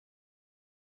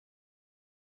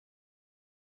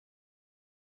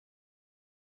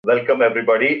welcome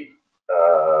everybody.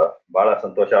 Bala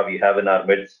Santosha, we have in our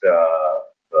midst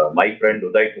my friend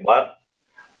Uday Kumar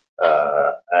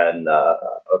and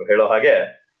Helo Hage,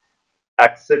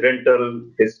 accidental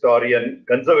historian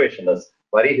conservationist.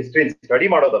 Bari history study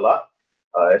ಮಾಡೋದಲ್ಲ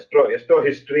ಎಷ್ಟೋ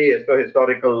history ಎಷ್ಟೋ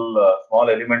historical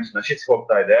small elements ನಶಿಸಿ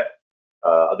ಹೋಗ್ತಾ ಇದೆ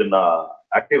ಅದನ್ನ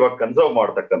active ಆಗಿ conserve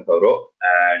ಮಾಡ್ತಕ್ಕಂಥವ್ರು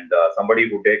and somebody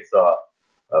who takes a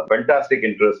fantastic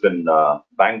interest in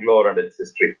Bangalore and its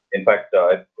history. In fact,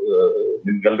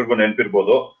 ನಿಮ್ಗೆಲ್ರಿಗೂ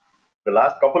ನೆನಪಿರ್ಬೋದು the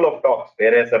last couple of talks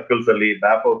ಬೇರೆ ಸರ್ಕಲ್ಸ್ ಅಲ್ಲಿ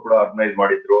ಬ್ಯಾಪ್ ಅವ್ರು ಕೂಡ ಆರ್ಗನೈಸ್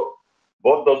ಮಾಡಿದ್ರು.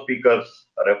 Both those speakers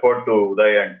referred to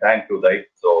Uday and thanked Uday.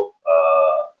 So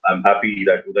I'm happy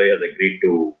that Uday has agreed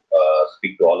to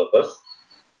speak to all of us.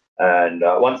 And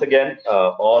once again,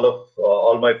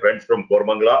 all my friends from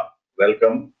Koramangala,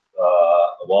 welcome,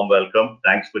 a warm welcome.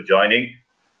 Thanks for joining.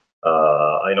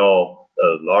 I know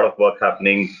a lot of work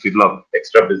happening. People are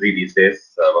extra busy these days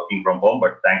working from home,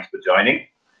 but thanks for joining.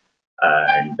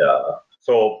 And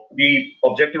so the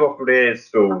objective of today is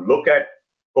to look at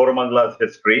Koramangala's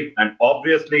history, and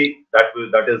obviously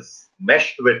that is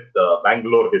meshed with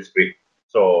Bangalore history.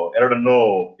 So I don't know.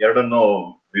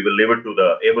 We will leave it to the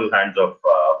able hands of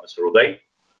Mr. Uday.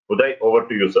 Uday, over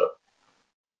to you, sir.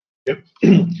 Yep.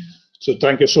 So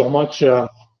thank you so much.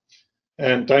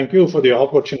 And thank you for the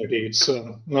opportunity. It's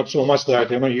not so much that,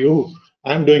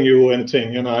 I'm doing you anything,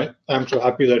 I'm so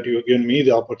happy that you've given me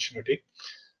the opportunity.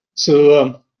 So,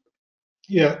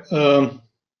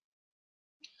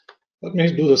 let me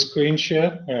do the screen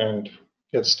share and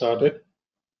get started.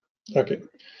 Okay.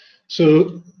 So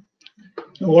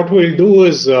what we'll do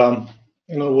is,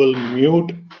 we'll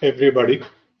mute everybody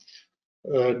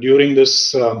during this,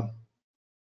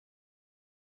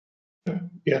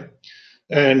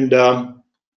 and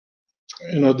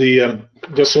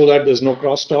just so that there's no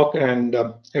crosstalk and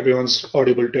everyone's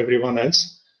audible to everyone else.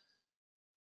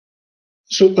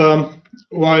 So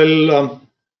while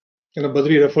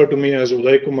Badri referred to me as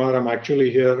Uday Kumar, I'm actually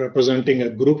here representing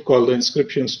a group called the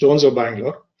Inscription Stones of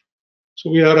Bangalore. So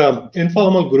we are an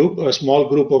informal group, a small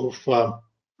group of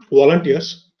volunteers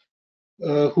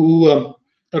who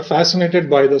are fascinated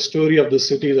by the story of the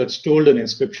city that's told in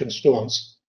inscription stones,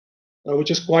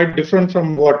 which is quite different from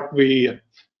what we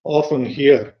often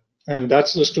hear. And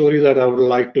that's the story that I would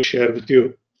like to share with you.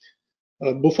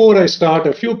 Before I start,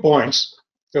 a few points,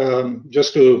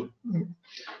 just to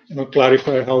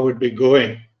clarify how it would be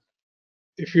going.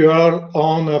 If you are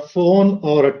on a phone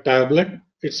or a tablet,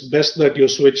 it's best that you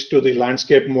switch to the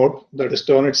landscape mode, that is,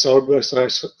 turn it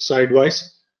sideways.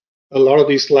 A lot of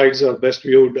these slides are best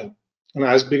viewed in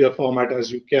as big a format as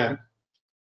you can.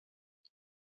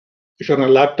 If you're on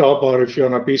a laptop or if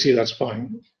you're on a PC, that's fine.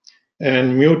 And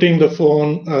muting the phone,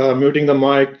 muting the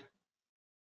mic,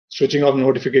 switching off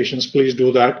notifications, please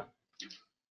do that.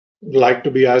 Like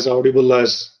to be as audible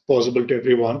as possible to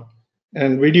everyone.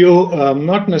 And video,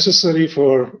 not necessary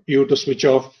for you to switch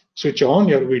on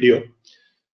your video.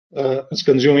 It's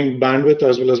consuming bandwidth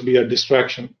as well as be a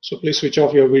distraction. So please switch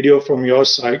off your video from your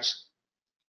sides.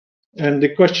 And the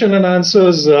question and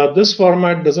answers, this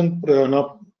format doesn't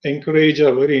encourage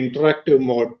a very interactive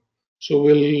mode. So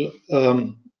we'll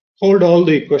hold all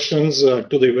the questions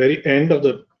to the very end of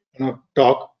the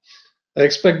talk. I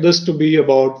expect this to be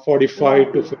about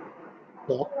 45 to 50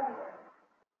 talk.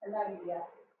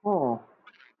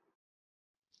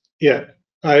 Yeah,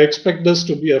 I expect this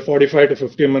to be a 45 to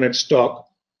 50 minutes talk,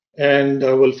 and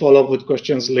we'll follow up with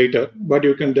questions later. But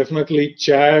you can definitely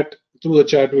chat through the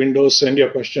chat window, send your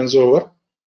questions over.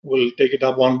 We'll take it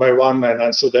up one by one and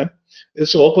answer them.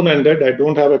 It's open-ended. I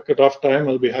don't have a cutoff time.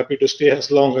 I'll be happy to stay as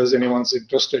long as anyone's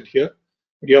interested here.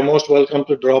 But you're most welcome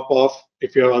to drop off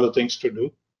if you have other things to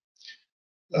do.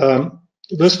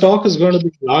 This talk is going to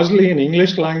be largely in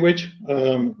English language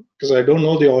because I don't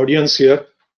know the audience here.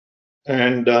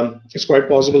 And it's quite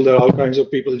possible there are all kinds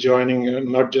of people joining,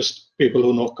 not just people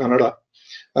who know Kannada.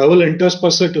 I will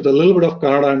intersperse it with a little bit of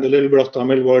Kannada and a little bit of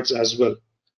Tamil words as well.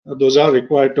 Those are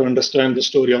required to understand the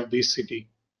story of this city.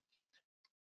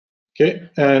 Okay,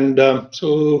 and so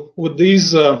with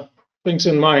these things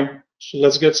in mind, so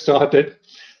let's get started.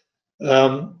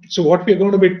 So what we're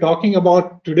going to be talking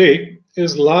about today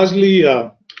is largely,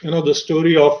 the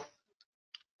story of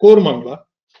Koramangala.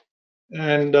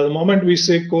 And the moment we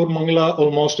say Koramangala,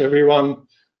 almost everyone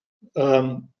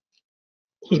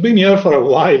who's been here for a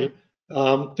while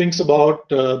thinks about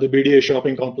the BDA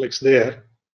shopping complex there.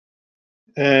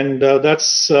 And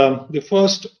that's the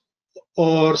first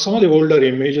or some of the older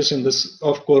images in this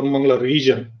of Koramangala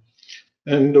region.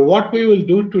 And what we will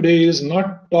do today is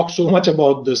not talk so much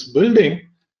about this building,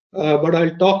 but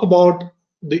I'll talk about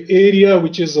the area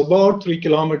which is about 3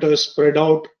 kilometers spread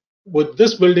out with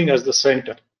this building as the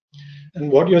center.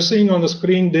 And what you're seeing on the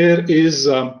screen there is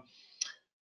the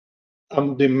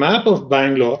map of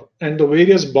Bangalore, and the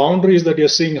various boundaries that you're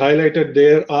seeing highlighted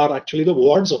there are actually the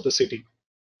wards of the city.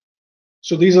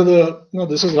 So these are the,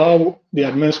 this is how the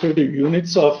administrative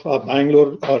units of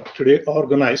Bangalore are today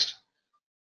organized.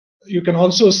 You can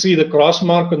also see the cross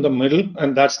mark in the middle,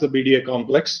 and that's the BDA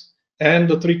complex, and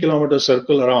the 3-kilometer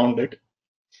circle around it.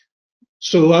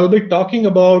 So I'll be talking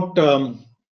about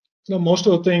most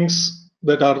of the things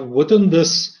that are within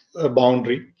this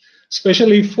boundary,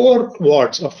 especially 4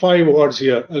 wards or 5 wards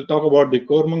here. I'll talk about the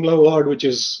Koramangala ward, which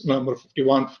is number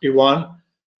 5151,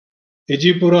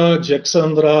 Ejipura,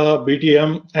 Jaksandra,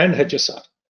 BTM, and HSR.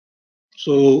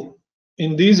 So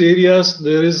in these areas,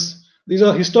 these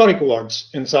are historic wards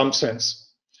in some sense.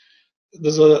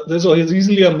 There's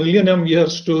easily a millennium-year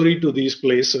story to these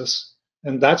places,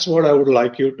 and that's what I would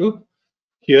like you to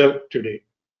hear today.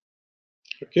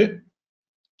 Okay.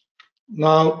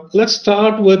 Now let's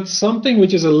start with something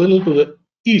which is a little to the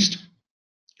east,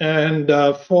 and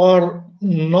for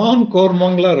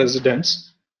non-Koramangala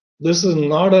residents, this is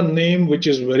not a name which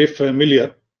is very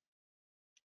familiar.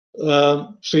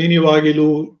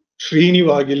 Srinivagilu,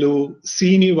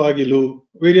 Sinivagilu,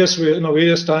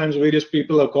 various times, various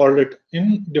people have called it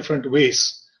in different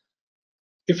ways.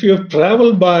 If you have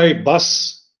traveled by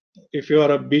bus, if you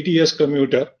are a BTS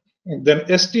commuter,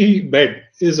 then ST bed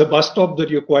is a bus stop that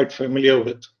you're quite familiar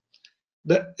with.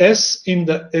 The S in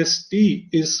the ST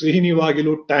is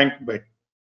Srinivagilu tank bed.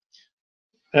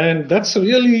 And that's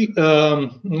really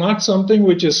not something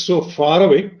which is so far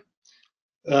away.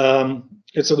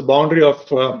 It's at the boundary of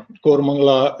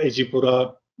Koramangala,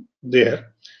 Ejipura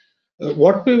there.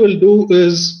 What we will do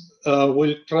is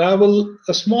we'll travel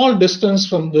a small distance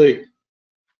from the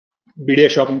BDA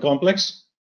shopping complex.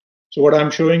 So what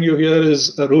I'm showing you here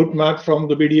is a route map from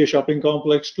the BDA shopping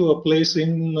complex to a place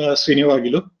in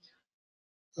Srinivagilu.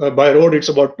 By road, it's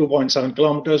about 2.7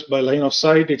 kilometers. By line of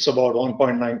sight, it's about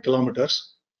 1.9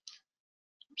 kilometers.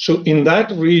 So in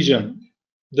that region,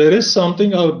 there is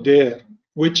something out there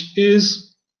which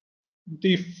is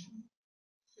the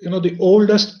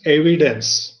oldest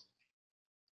evidence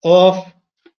of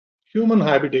human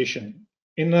habitation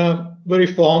in a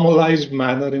very formalized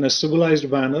manner, in a civilized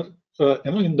manner,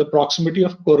 in the proximity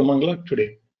of Koramangala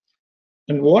today.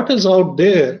 And what is out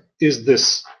there is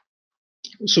this.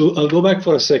 So I'll go back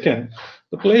for a second.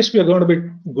 The place we are going to be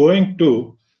going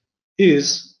to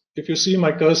is, if you see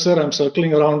my cursor, I'm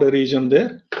circling around a region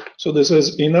there. So this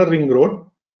is Inner Ring Road.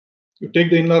 You take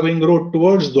the Inner Ring Road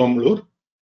towards Domlur,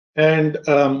 and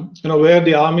where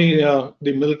the army,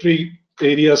 the military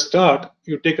areas start,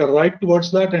 you take a right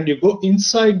towards that, and you go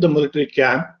inside the military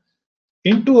camp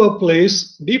into a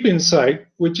place deep inside,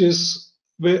 which is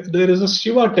where there is a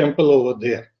Shiva temple over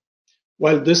there.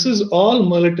 While this is all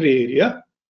military area,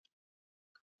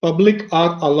 public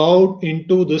are allowed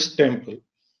into this temple.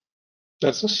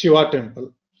 That's a Shiva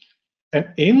temple.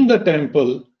 And in the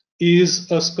temple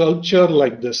is a sculpture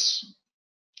like this.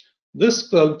 This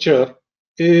sculpture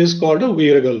is called a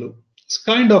Veeragallu. It's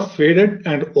kind of faded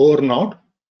and worn out.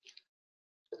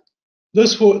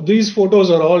 These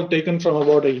photos are all taken from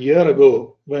about a year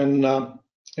ago when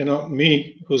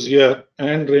me, who's here,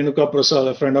 and Renuka Prasad,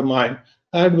 a friend of mine,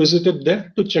 had visited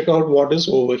there to check out what is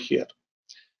over here.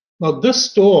 Now this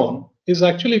stone is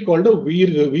actually called a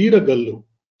Veeragallu,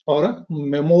 or a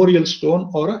memorial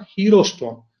stone, or a hero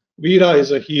stone. Veera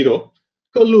is a hero,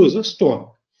 Kallu is a stone.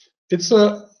 It's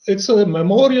a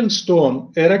memorial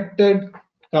stone erected,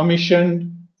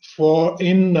 commissioned for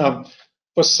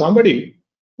somebody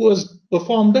who has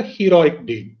performed a heroic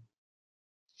deed.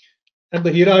 And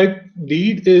the heroic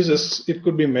deed it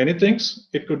could be many things.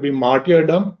 It could be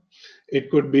martyrdom.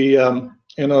 It could be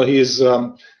he's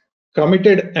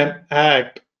committed an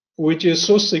act which is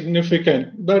so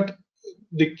significant that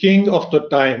the king of the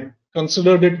time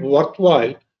considered it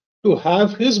worthwhile to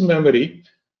have his memory,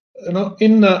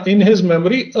 in his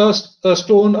memory, a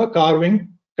stone, a carving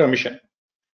commission.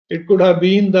 It could have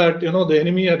been that the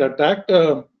enemy had attacked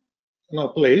a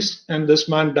place and this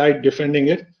man died defending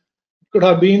it. It could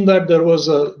have been that there was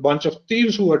a bunch of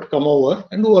thieves who had come over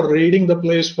and who were raiding the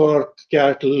place for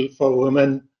cattle, for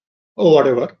women, or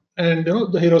whatever. And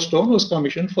the hero stone was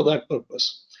commissioned for that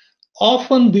purpose.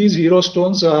 Often these hero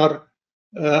stones are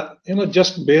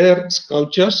just bare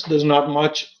sculptures. There's not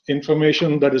much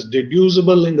information that is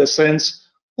deducible in the sense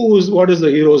what is the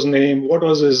hero's name, what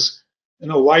was his,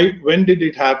 why, when did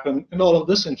it happen, and all of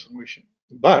this information.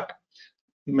 But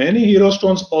many hero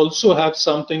stones also have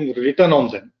something written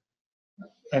on them,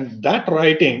 and that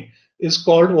writing is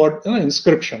called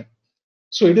inscription.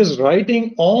 So it is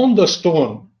writing on the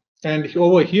stone, and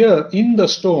over here in the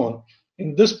stone,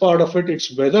 In this part of it,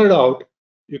 it's weathered out.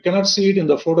 You cannot see it in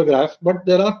the photograph, but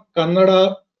there are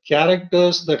Kannada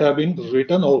characters that have been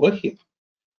written over here.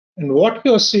 And what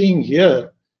you're seeing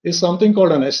here is something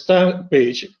called an stamp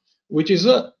page, which is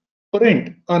a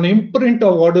print, an imprint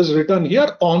of what is written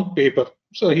here on paper.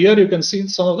 So here you can see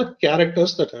some of the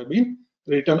characters that have been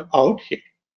written out here.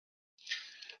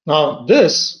 Now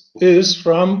this is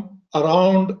from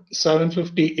around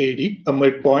 750 AD, a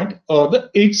midpoint, or the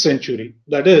 8th century.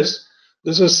 That is,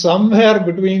 this is somewhere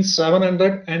between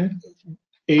 700 and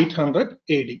 800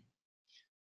 AD.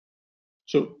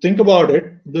 So think about it.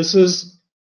 This is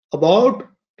about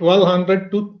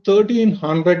 1200 to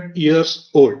 1300 years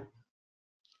old.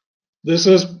 This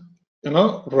is,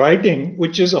 writing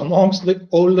which is amongst the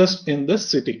oldest in the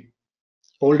city,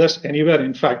 oldest anywhere,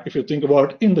 in fact, if you think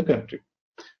about in the country,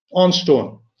 on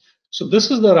stone. So this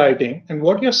is the writing, and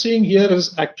what you're seeing here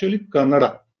is actually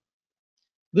Kannada.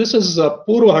 This is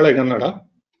Purva Hale Kannada.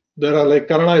 There are like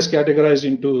Kannada is categorized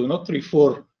into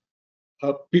 3-4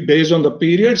 based on the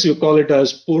periods. You call it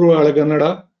as Purva Hale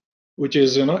Kannada, which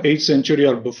is 8th century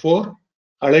or before.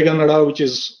 Hale Kannada, which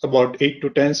is about 8th to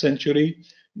 10th century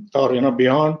or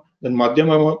beyond. Then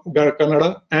Madhyama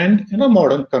Kannada and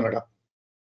modern Kannada,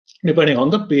 depending on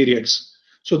the periods.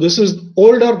 So this is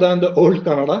older than the old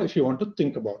Kannada, if you want to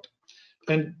think about.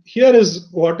 And here is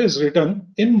what is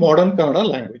written in modern Kannada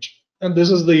language. And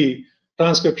this is the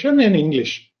transcription in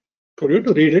English for you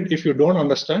to read it if you don't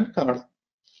understand Kannada.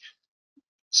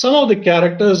 Some of the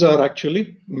characters are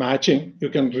actually matching. You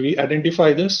can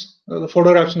re-identify this. The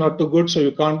photograph's not too good, so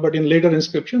you can't, but in later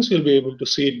inscriptions, you'll be able to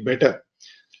see it better.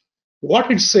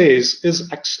 What it says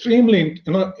is extremely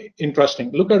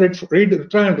interesting. Look at it,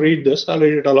 try and read this. I'll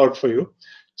read it aloud for you.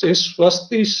 It says,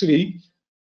 Swasti Sri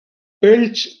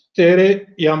Pelch Tere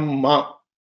Yamma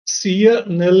Siya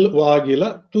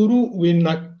Nilvagila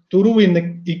Turuvinak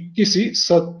Ikkisi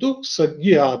Sattu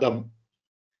Sagyadam.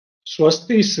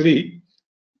 Swasti Sri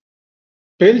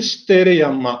Pelch Tere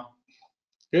Yamma.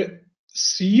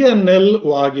 Siya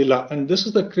Nilvagila. And this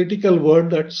is the critical word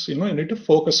that you need to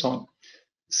focus on.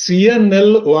 Siya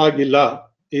Vagila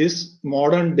is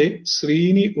modern day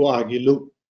Srini Vagilu.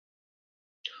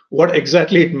 What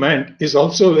exactly it meant is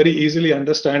also very easily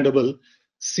understandable.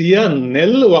 Siya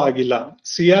Vagila.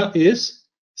 Siya is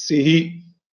sihi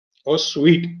or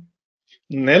sweet.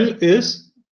 Nel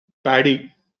is paddy,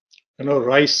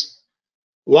 rice.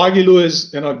 Vagilu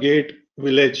is gate,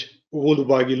 village, Ulu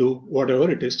Vagilu, whatever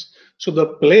it is. So the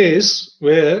place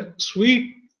where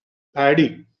sweet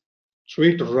paddy,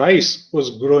 sweet rice was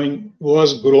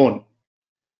grown.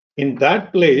 In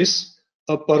that place,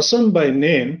 a person by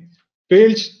name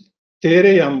Pelch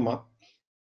Tereyamma.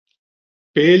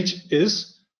 Pelch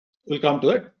is, we'll come to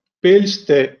that. Pelch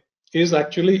Te is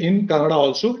actually in Kannada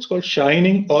also. It's called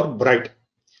shining or bright.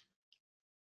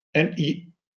 And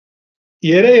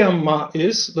Yereyamma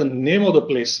is the name of the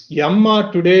place.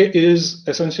 Yamma today is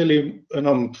essentially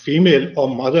female or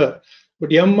mother. But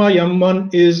Yamma,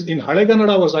 Yamman is in Hale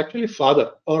Kannada was actually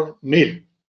father or male.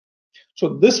 So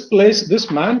this place, this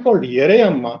man called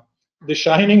Yereyamma, the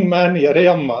shining man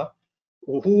Yereyamma,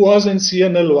 who was in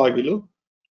CNL Vagilu,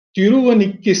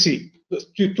 Tiruvanikkisi.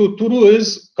 Turu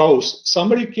is cows.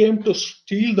 Somebody came to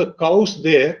steal the cows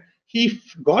there. He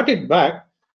got it back,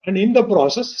 and in the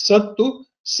process, Sattu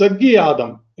Saggi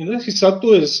Adam.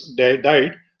 Sattu is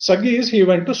died. Saggi is he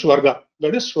went to Swarga.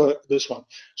 That is this one.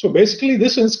 So basically,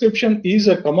 this inscription is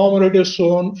a commemorative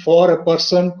stone for a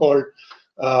person called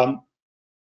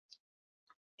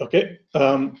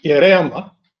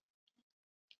Yereyamma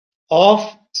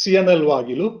of CNL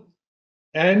Vagilu,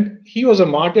 and he was a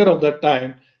martyr of that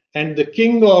time. And the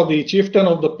king or the chieftain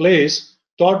of the place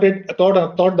thought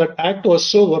that act was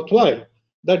so worthwhile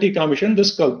that he commissioned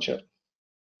this sculpture.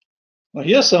 Now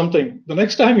here's something. The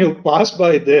next time you pass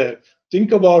by there,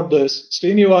 think about this.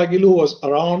 Srini Vagilu was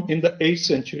around in the 8th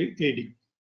century AD.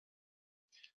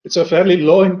 It's a fairly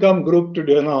low-income group to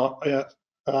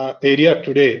area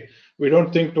today. We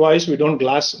don't think twice. We don't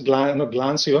glance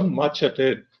even much at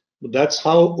it. But that's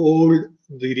how old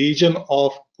the region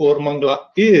of Koramangala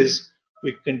is.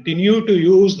 We continue to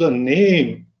use the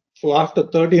name for after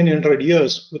 1300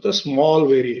 years with a small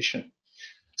variation.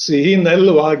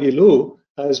 Sihinel Vagilu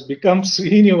has become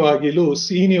Srini Vagilu,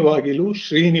 Shrini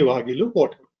Vagilu,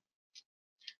 whatever.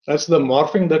 That's the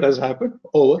morphing that has happened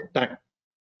over time.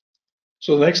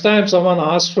 So next time someone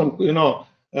asks from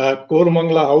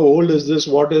Koramangala, how old is this?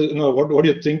 What do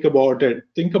you think about it?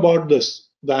 Think about this.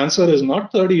 The answer is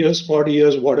not 30 years, 40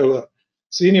 years, whatever.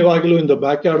 Srini Vagilu in the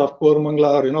backyard of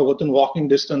Koramangala, or within walking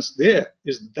distance there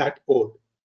is that old.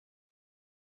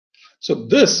 So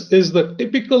this is the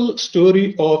typical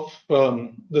story of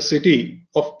the city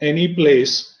of any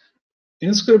place.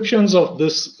 Inscriptions of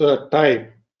this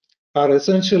type are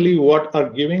essentially what are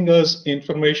giving us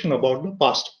information about the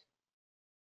past.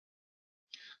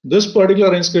 This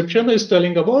particular inscription is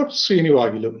telling about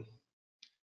Srinivagilu.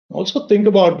 Also think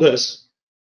about this.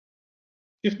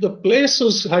 If the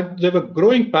places they were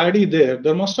growing paddy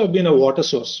there must have been a water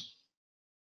source,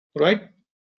 right?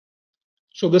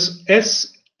 So this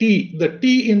ST, the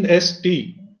T in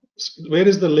ST, where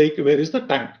is the lake, where is the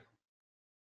tank?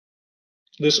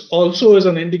 This also is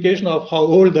an indication of how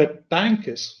old that tank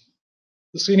is.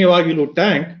 The Srinivagilu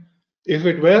tank, if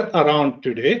it were around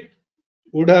today,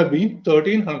 would have been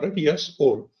 1300 years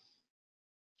old.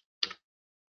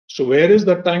 So where is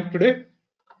the tank today?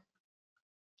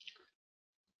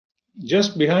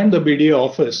 Just behind the BDA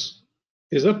office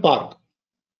is a park.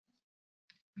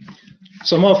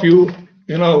 Some of you,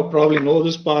 probably know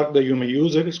this park, that you may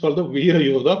use it. It's called the Veera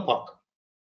Yoda Park.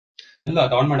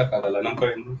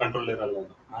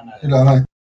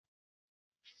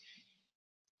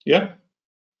 Yeah,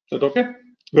 is that okay?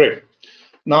 Great.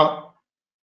 Now,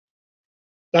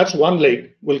 that's one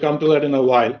lake. We'll come to that in a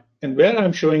while. And where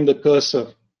I'm showing the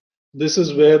cursor, this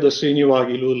is where the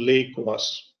Srinivagilu lake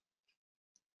was.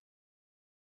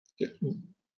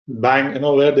 Bang,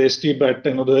 where the ST bet,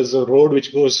 there's a road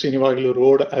which goes Srinivagilu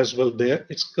Road as well there.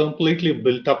 It's completely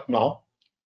built up now.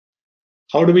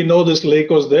 How do we know this lake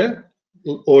was there?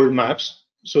 Old maps.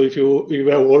 So if you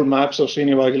have old maps of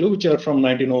Srinivagilu, which are from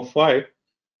 1905,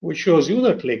 which shows you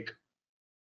that lake.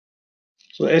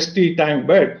 So ST tank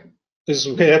bed is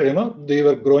where they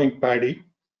were growing paddy.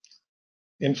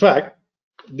 In fact,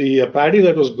 the paddy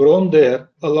that was grown there,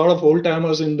 a lot of old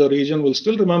timers in the region will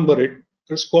still remember it.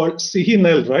 It's called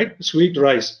Sihinel, right? Sweet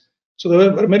rice. So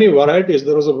there were many varieties.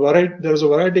 There was a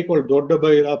variety called Dodda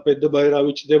Baira, Pedda Baira,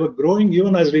 which they were growing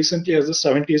even as recently as the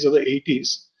 70s or the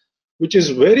 80s, which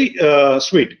is very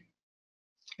sweet.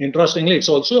 Interestingly, it's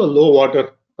also a low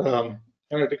water, and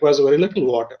it requires very little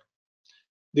water.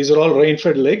 These are all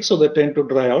rain-fed lakes, so they tend to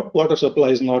dry out. Water supply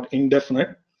is not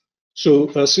indefinite. So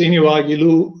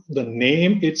Srinivagilu, the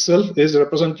name itself is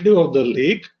representative of the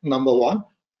lake, number one,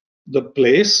 the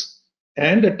place,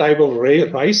 and the type of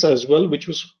rice as well, which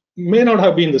may not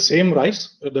have been the same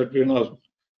rice that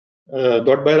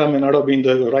Dodbaira may not have been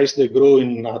the rice they grow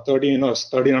in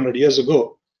 1300 years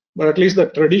ago, but at least the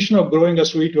tradition of growing a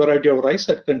sweet variety of rice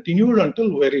had continued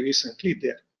until very recently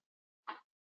there.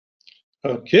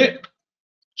 Okay,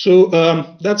 so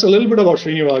that's a little bit about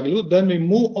Srinivagilu. Then we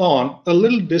move on a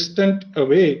little distant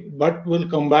away, but we'll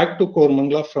come back to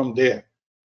Koramangala from there.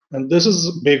 And this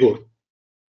is Begur.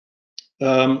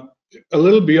 A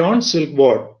little beyond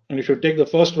Silkboard, and if you take the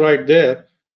first right there,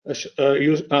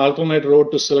 an alternate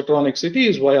road to Silatronic City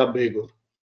is via Begur.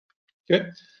 Okay,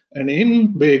 and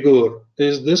in Begur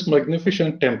is this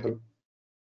magnificent temple.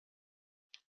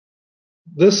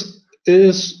 This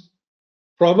is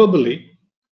probably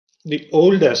the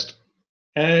oldest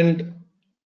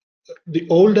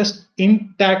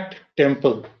intact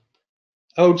temple,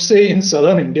 I would say, in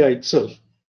southern India itself.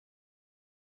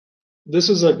 This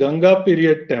is a Ganga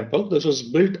period temple. This was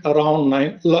built around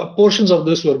portions of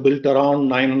this were built around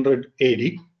 900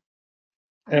 AD.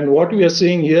 And what we are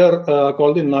seeing here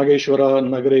called the Nageshwara,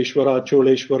 Nagareshwara,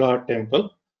 Choleshwara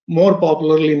temple, more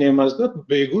popularly named as the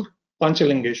Begur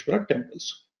Panchalingeshwara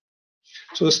temples.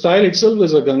 So the style itself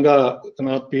is a Ganga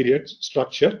period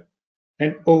structure.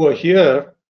 And over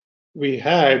here, we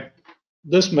had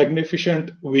this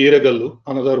magnificent Veeragallu,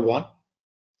 another one.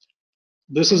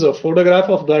 This is a photograph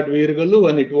of that Veeragallu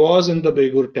when it was in the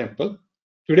Begur temple.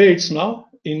 Today it's now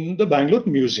in the Bangalore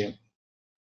Museum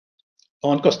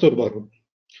on Kasturba Road.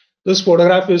 This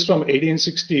photograph is from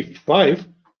 1865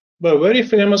 by a very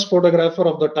famous photographer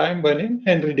of the time by name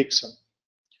Henry Dixon.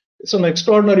 It's an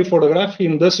extraordinary photograph.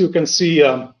 In this you can see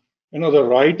the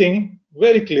writing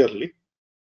very clearly.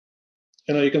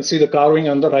 You can see the carving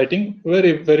and the writing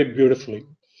very, very beautifully.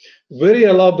 Very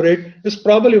elaborate. It's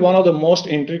probably one of the most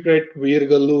intricate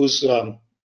Veeragallus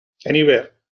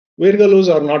anywhere. Veeragallus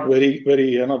are not very,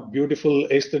 very beautiful,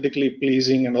 aesthetically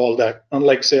pleasing and all that,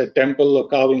 unlike, say, a temple or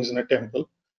carvings in a temple.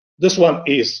 This one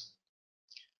is,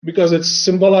 because it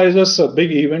symbolizes a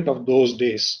big event of those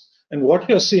days. And what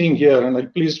you're seeing here,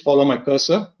 and please follow my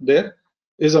cursor there,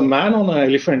 is a man on an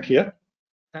elephant here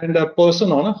and a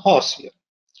person on a horse here.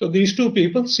 So these two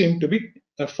people seem to be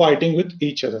fighting with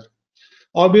each other.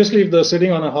 Obviously, if they're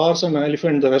sitting on a horse and an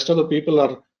elephant, the rest of the people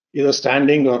are either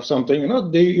standing or something.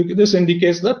 This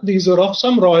indicates that these are of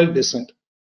some royal descent.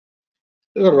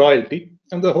 They're royalty,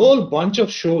 and the whole bunch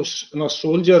of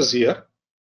soldiers here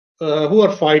who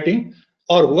are fighting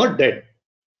or who are dead.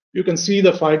 You can see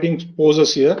the fighting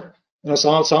poses here.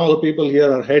 Some of the people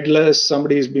here are headless.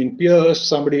 Somebody is being pierced.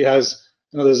 Somebody has,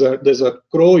 there's a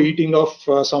crow eating off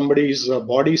somebody's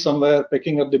body somewhere,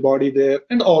 picking up the body there,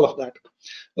 and all of that.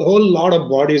 A whole lot of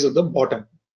bodies at the bottom.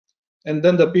 And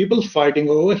then the people fighting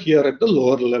over here at the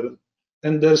lower level.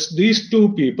 And there's these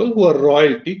two people who are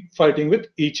royalty fighting with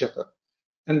each other.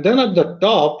 And then at the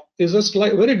top is a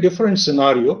very different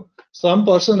scenario. Some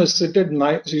person is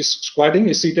squatting,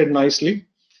 is seated nicely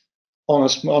on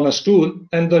a stool,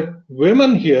 and the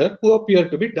women here who appear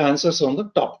to be dancers on the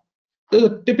top. There's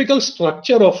a typical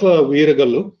structure of a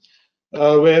Veeragallu,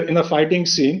 where in a fighting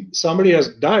scene, somebody has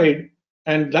died,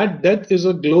 and that death is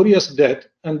a glorious death,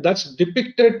 and that's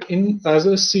depicted as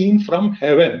a scene from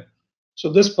heaven.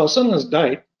 So this person has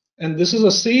died, and this is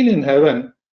a scene in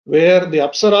heaven where the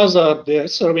apsaras are there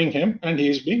serving him, and he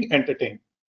is being entertained.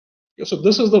 So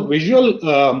this is the visual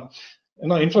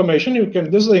information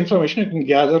this is the information you can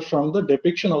gather from the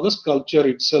depiction of the sculpture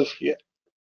itself here.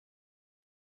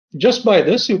 Just by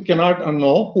this, you cannot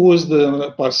know who is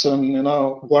the person,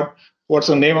 what's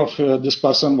the name of this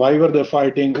person, why were they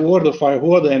fighting, who are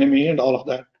the enemy, and all of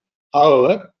that.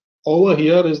 However, over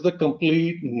here is the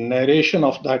complete narration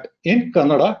of that in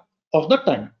Kannada of the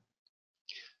time.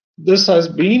 This has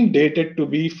been dated to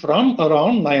be from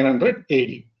around 900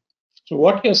 AD. So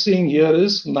what you're seeing here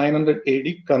is 900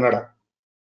 AD Kannada.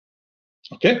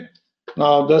 Okay.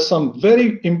 Now there's some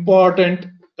very important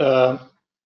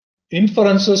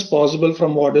inferences possible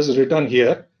from what is written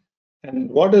here. And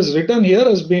what is written here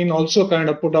has been also kind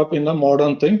of put up in a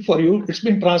modern thing for you. It's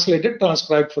been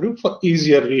transcribed for you for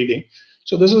easier reading.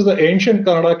 So this is the ancient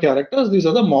Kannada characters. These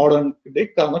are the modern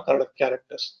day Kannada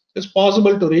characters. It's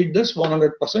possible to read this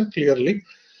 100% clearly.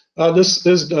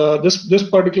 This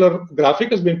particular graphic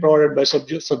has been provided by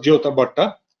Satyota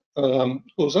Bhatta,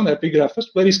 who's an epigraphist,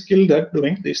 very skilled at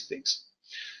doing these things.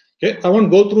 Okay, I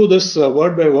won't go through this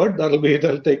word by word.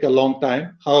 That'll take a long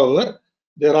time. However,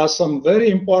 there are some very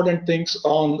important things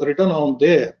written on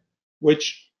there,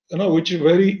 which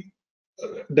very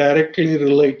directly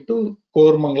relate to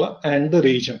Koramangala and the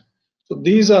region. So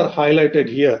these are highlighted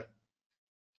here.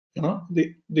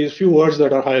 These few words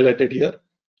that are highlighted here.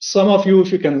 Some of you,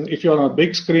 if you're on a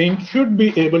big screen, should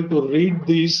be able to read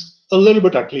these a little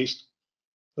bit at least.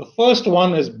 The first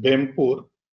one is Bempur.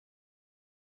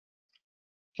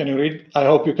 Can you read? I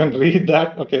hope you can read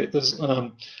that. Okay,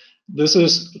 this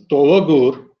is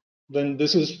Tovagur. Then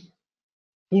this is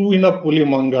Puvina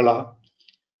Pulimangala.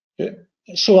 Okay,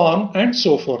 so on and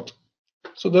so forth.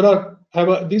 So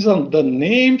these are the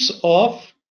names of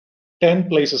 10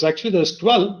 places. Actually, there's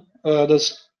 12.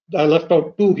 I left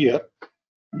out 2 here.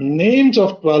 Names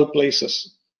of 12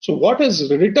 places. So what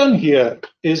is written here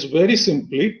is very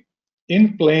simply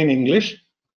in plain English.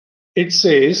 It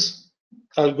says,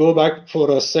 I'll go back for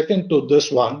a second to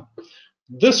this one.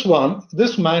 This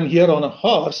man here on a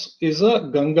horse is a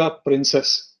Ganga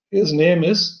princess. His name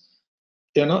is,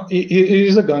 he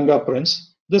is a Ganga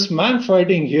prince. This man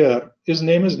fighting here, his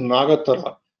name is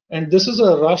Nagatara. And this is a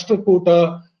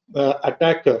Rashtrakuta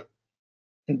attacker.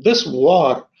 And this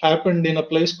war happened in a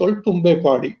place called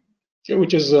Tumbepadi,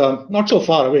 which is not so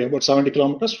far away, about 70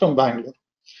 kilometers from Bangalore.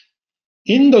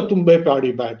 In the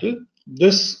Tumbepadi battle,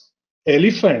 this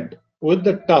elephant with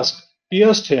the tusk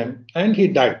pierced him and he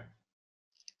died.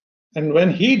 And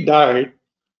when he died,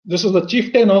 this was the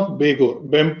chieftain of Begur,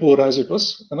 Bempur, as it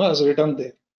was, as written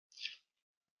there.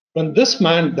 When this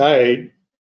man died,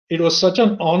 it was such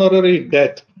an honorary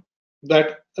death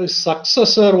that a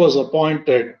successor was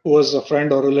appointed, who was a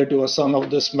friend or relative or son of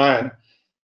this man.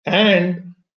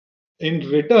 And in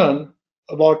return,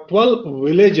 about 12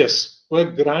 villages were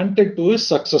granted to his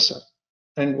successor.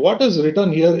 And what is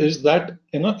written here is that,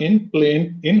 in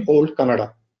Old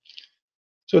Kannada.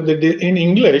 So in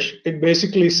English, it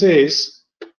basically says,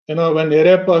 when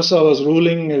Erepasa was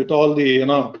ruling with all the,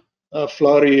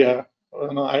 flurry,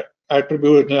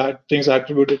 things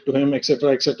attributed to him,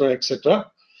 etc., etc.,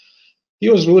 etc., he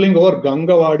was ruling over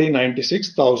Gangavadi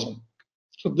 96,000.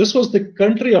 So this was the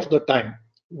country of the time.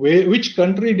 Which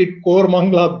country did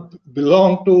Koramangala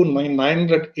belong to in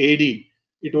 900 AD?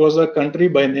 It was a country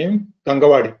by name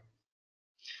Gangavadi.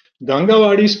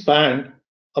 Gangavadi spanned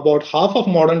about half of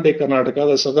modern day Karnataka,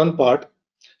 the southern part,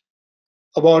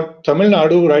 about Tamil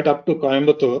Nadu right up to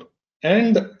Coimbatore,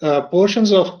 and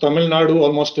portions of Tamil Nadu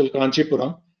almost till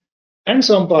Kanchipuram, and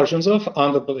some portions of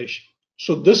Andhra Pradesh.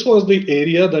 So this was the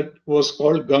area that was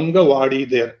called Gangavadi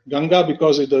there. Ganga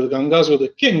because the Gangas were the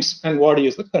kings, and Wadi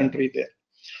is the country there.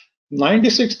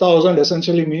 96,000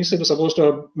 essentially means it was supposed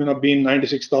to have been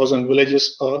 96,000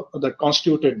 villages that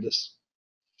constituted this.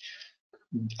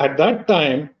 At that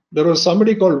time, there was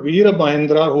somebody called Veera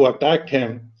Mahendra who attacked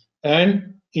him,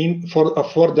 and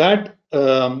for that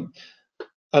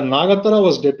a Nagatara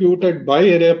was deputed by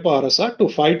Ereppa Arasa to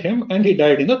fight him, and he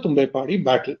died in the Tumbepadi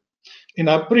battle. In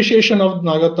appreciation of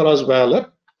Nagatara's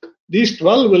valor, these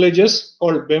 12 villages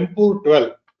called Bempur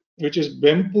 12, which is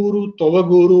Bempuru,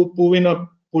 Tovaguru, Puvina,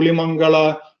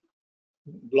 Pulimangala,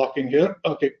 blocking here,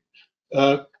 okay,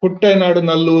 Kuttenadu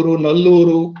Nalluru,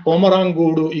 Nalluru,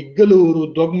 Komarangudu,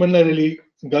 Iggaluru, Dogmanarili,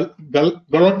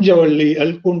 Galanjavalli,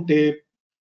 Elkunte,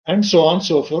 and so on and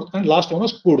so forth. And last one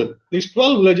was Kudal. These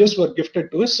 12 villages were gifted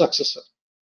to his successor.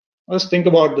 Let's think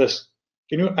about this.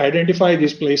 Can you identify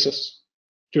these places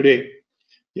today?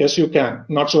 Yes, you can.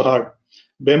 Not so hard.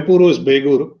 Bempuru is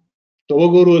Beguru.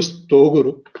 Tovaguru is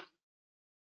Toguru.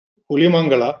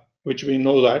 Pulimangala, which we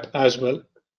know that as well.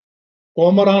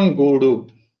 Komarangudu.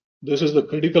 This is the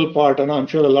critical part, and I'm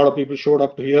sure a lot of people showed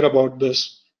up to hear about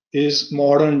this, is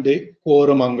modern day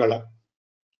Koramangala.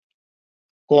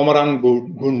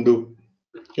 Komarangundu.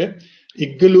 Okay.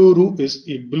 Iggaluru is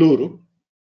Ibluru.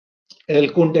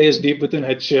 Elkunte is deep within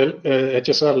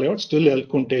HSR layout, still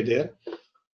Elkunte there.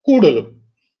 Kudalu.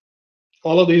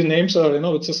 All of these names are,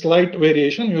 it's a slight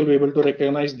variation. You'll be able to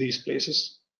recognize these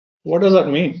places. What does that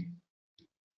mean?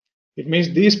 It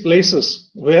means these places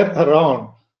were around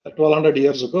 1200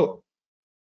 years ago.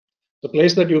 The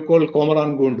place that you call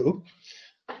Komarangundu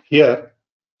here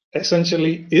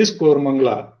essentially is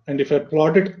Koramangala. And if I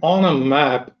plot it on a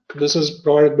map, this is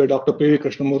provided by Dr. P.V.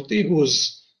 Krishnamurthy, who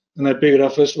is an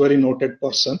epigraphist, very noted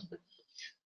person.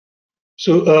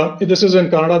 So this is in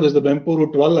Kannada. This is the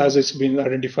Bempuru 12 as it's been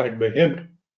identified by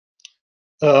him.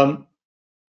 At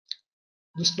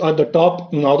the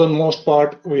top northernmost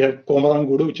part, we have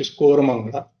Komarangudu, which is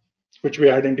Koramangala, which we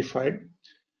identified.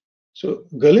 So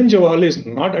Galinjawali is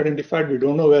not identified. We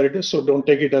don't know where it is, so don't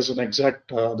take it as an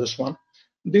exact this one.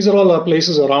 These are all our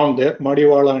places around there.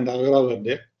 Madiwala and Agara were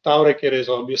there. Tavarekere is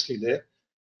obviously there.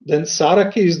 Then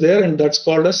Saraki is there, and that's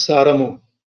called as Saramu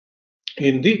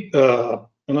in the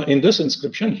in this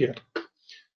inscription here.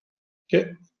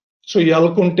 Okay, so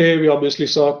Yalkunte we obviously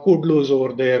saw. Kudlu is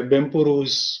over there. Bempuru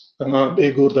is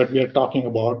Begur that we are talking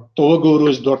about. Tovaguru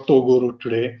is Dottoguru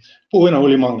today.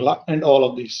 Puvinaulimangala, and all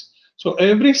of these. So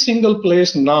every single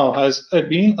place now has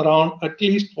been around at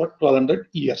least 1200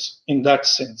 years in that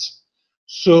sense.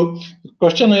 So the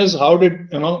question is, how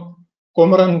did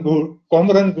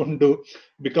Komarangundu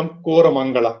become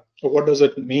Koramangala? So what does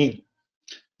it mean?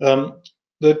 There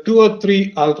are 2 or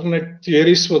 3 alternate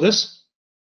theories for this.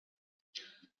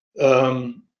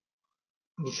 The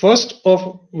first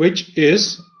of which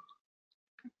is,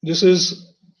 this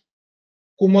is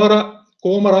Kumara.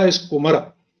 Komara is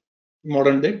Kumara,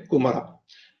 modern day Kumara.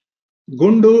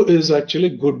 Gundu is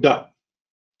actually Gudda.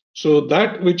 So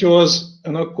that which was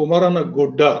Kumarana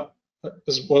Gudda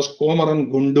was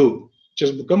Komarangundu, which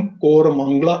has become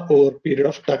Koramangala over a period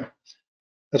of time.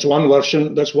 That's one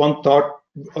version, that's one thought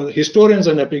historians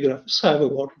and epigraphers have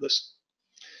about this.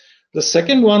 The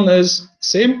second one is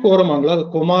same Koramangala, the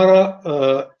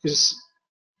Kumara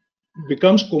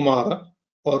becomes Kumara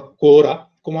or Kora.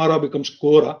 Kumara becomes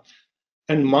Kora.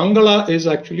 And Mangala is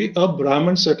actually a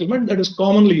Brahmin settlement that is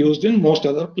commonly used in most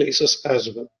other places as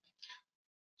well.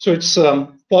 So it's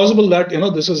possible that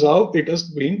this is how it has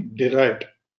been derived.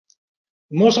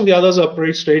 Most of the others are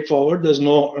pretty straightforward. There's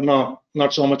not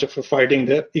so much of a fighting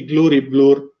there. Iglur,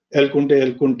 Iblur, Elkunte,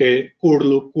 Elkunte,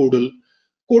 Kudlu, Kudul.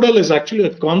 Kudal is actually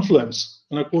a confluence.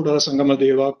 Kudala,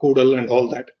 Sangamadeva, Kudal, and all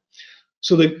that.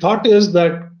 So the thought is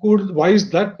that why is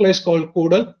that place called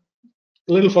Kudal?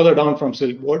 A little further down from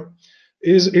Silkboard,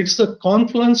 it's the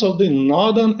confluence of the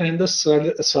northern and the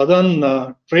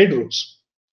southern trade routes.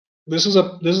 This is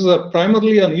a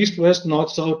primarily an east-west,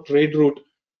 north-south trade route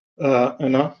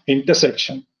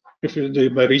intersection, if you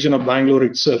by region of Bangalore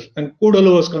itself, and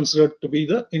Kudalu was considered to be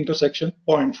the intersection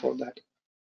point for that.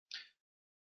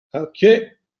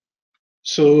 Okay,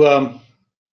 so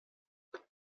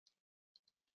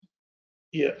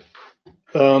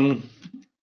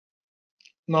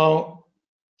now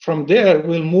from there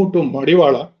we'll move to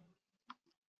Madiwala,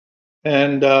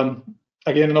 and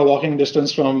again walking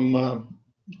distance from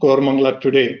Koramangala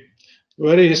today.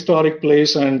 Very historic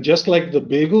place, and just like the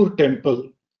Begur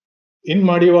temple, in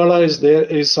Madiwala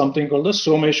is something called the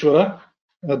Someshwara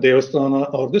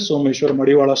Devasthana or the Someshwara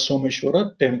Madiwala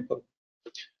Someshwara temple.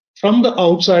 From the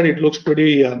outside, it looks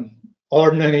pretty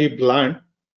ordinary, bland,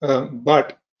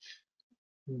 but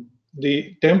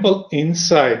the temple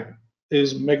inside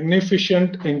is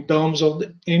magnificent in terms of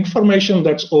the information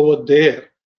that's over there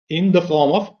in the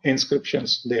form of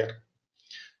inscriptions there.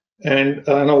 And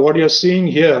what you're seeing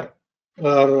here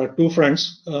are two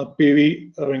friends,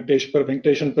 PV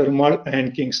Venkateshan Perumal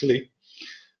and Kingsley.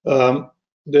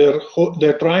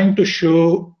 They're trying to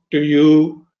show to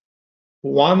you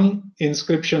one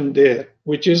inscription there,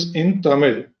 which is in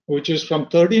Tamil, which is from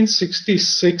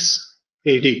 1366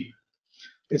 AD.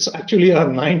 It's actually a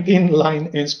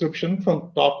 19-line inscription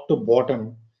from top to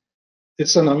bottom.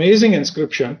 It's an amazing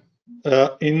inscription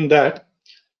in that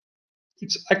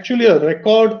it's actually a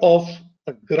record of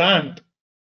a grant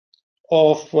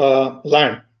of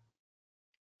land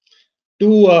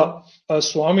to a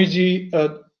Swamiji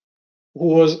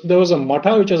there was a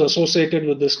matha which was associated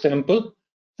with this temple,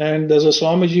 and there's a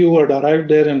Swamiji who had arrived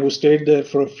there and who stayed there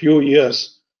for a few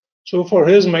years. So for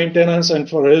his maintenance and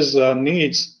for his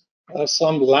needs,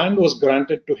 some land was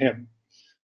granted to him.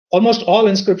 Almost all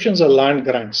inscriptions are land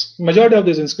grants. Majority of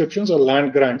these inscriptions are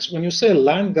land grants. When you say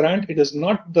land grant, it is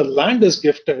not the land is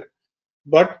gifted,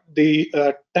 but the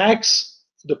tax,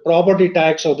 the property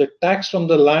tax or the tax from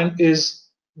the land is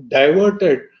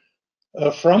diverted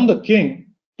from the king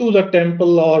to the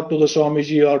temple or to the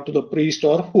Swamiji or to the priest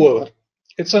or whoever.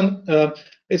 It's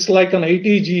like an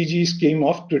 80GG scheme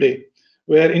of today,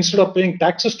 where instead of paying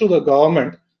taxes to the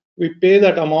government, we pay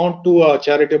that amount to a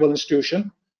charitable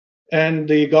institution, and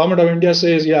the government of India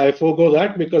says, yeah, I forgo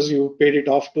that because you paid it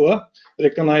off to a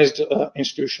recognized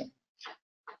institution.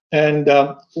 And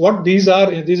what these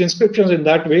inscriptions in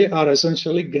that way are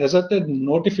essentially gazetted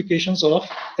notifications of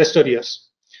yesteryears.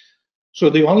 So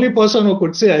the only person who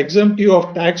could say I exempt you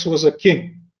of tax was a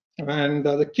king, and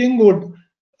the king would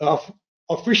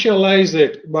officialize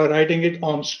it by writing it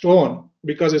on stone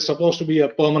because it's supposed to be a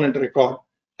permanent record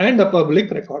and a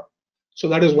public record. So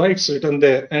that is why it's written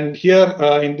there. And here,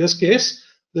 in this case,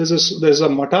 there's a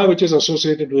matha which is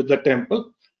associated with the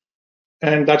temple,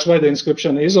 and that's why the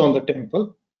inscription is on the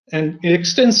temple. And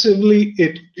extensively,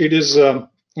 it is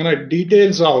it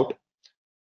details out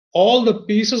all the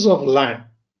pieces of land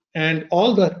and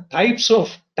all the types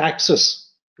of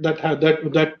taxes that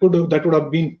would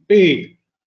have been paid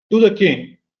to the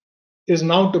king is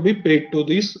now to be paid to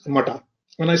these matha.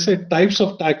 When I say types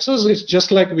of taxes, it's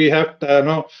just like we have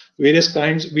various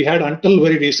kinds. We had until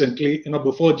very recently,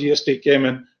 before GST came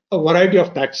in, a variety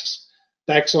of taxes: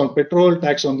 tax on petrol,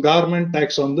 tax on garment,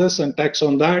 tax on this, and tax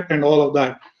on that, and all of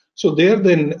that. So there,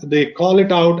 then they call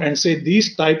it out and say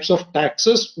these types of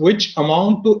taxes, which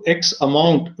amount to X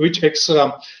amount, which X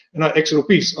X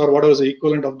rupees or whatever is the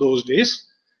equivalent of those days,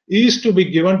 is to be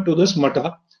given to this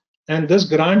matha, and this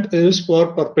grant is for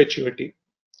perpetuity,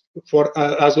 for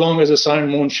as long as the sun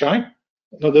and moon shine.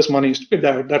 This money is to be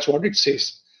there. That's what it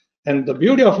says. And the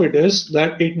beauty of it is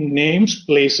that it names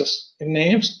places, it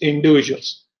names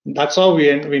individuals. That's how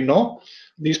we know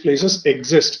these places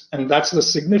exist, and that's the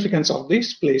significance of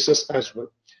these places as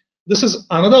well. This is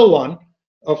another one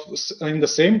in the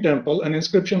same temple, an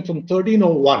inscription from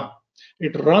 1301.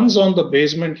 It runs on the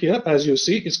basement here, as you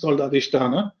see. It's called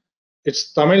Adhisthana.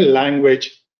 It's Tamil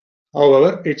language.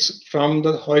 However, it's from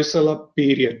the Hoysala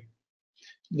period.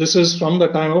 This is from the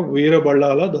time of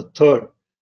Veeraballala III.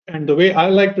 And the way I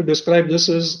like to describe this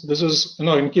is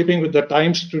in keeping with the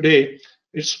times today,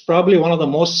 it's probably one of the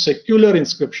most secular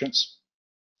inscriptions.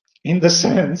 In the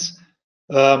sense,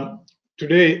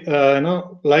 today,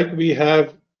 like we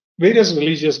have various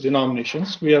religious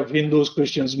denominations, we have Hindus,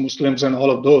 Christians, Muslims, and all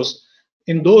of those.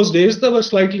 In those days, there were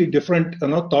slightly different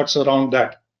thoughts around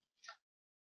that.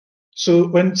 So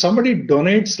when somebody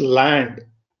donates land,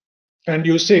 and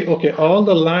you say, okay, all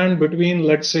the land between,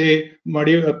 let's say,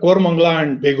 Koramangala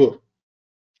and Begur,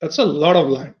 that's a lot of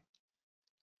land.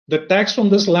 The tax from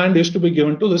this land is to be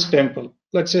given to this temple.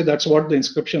 Let's say that's what the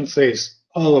inscription says.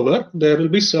 However, there will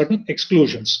be certain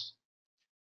exclusions.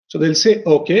 So they'll say,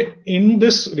 okay, in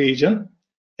this region,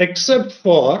 except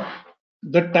for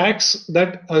the tax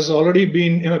that has already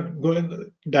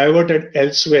been diverted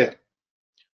elsewhere,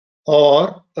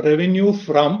 or revenue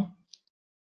from,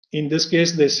 in this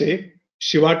case, they say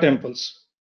Shiva temples.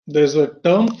 There's a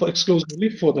term exclusively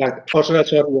for that,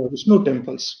 or Vishnu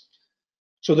temples.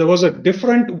 So there was a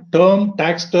different term,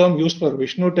 tax term used for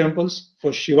Vishnu temples,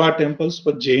 for Shiva temples,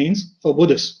 for Jains, for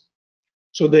Buddhists.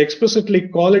 So they explicitly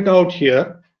call it out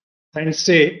here and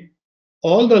say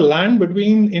all the land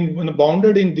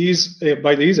bounded in these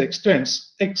by these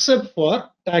extents, except for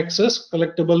taxes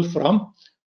collectible from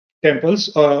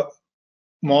temples,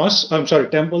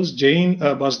 temples, Jain,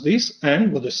 Basdis,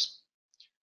 and Buddhists.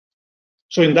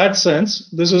 So in that sense,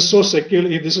 this is so secular.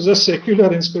 This is a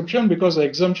secular inscription because the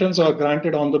exemptions are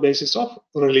granted on the basis of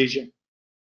religion.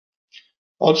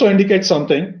 Also indicates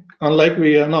something.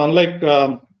 Unlike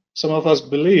some of us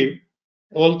believe,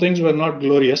 all things were not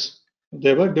glorious.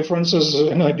 There were differences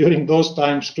during those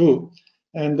times too.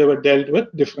 and they were dealt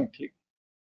with differently.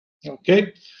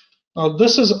 Okay. Now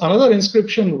this is another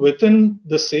inscription within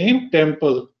the same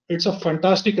temple. It's a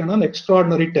fantastic and an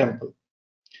extraordinary temple.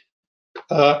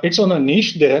 It's on a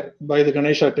niche there by the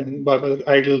Ganesha temple, by the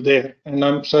idol there, and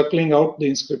I'm circling out the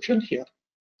inscription here.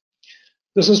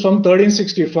 This is from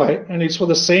 1365, and it's for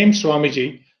the same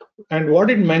Swamiji. And what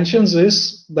it mentions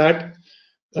is that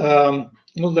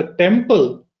the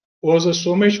temple was a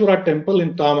Someshwara temple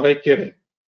in Tamaraikere.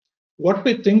 What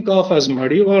we think of as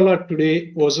Madiwala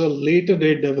today was a later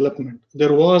day development.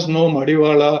 There was no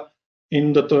Madiwala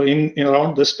in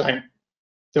around this time,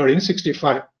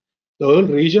 1365. The whole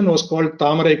region was called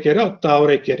Tamaraikere or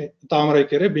Tavaraikere,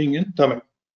 Tamaraikere being in Tamil.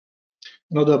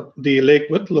 The lake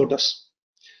with lotus.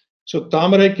 So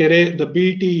Tamaraikere, the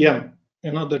BTM,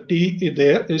 the T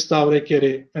there is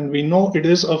Tavaraikere, and we know it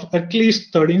is of at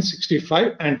least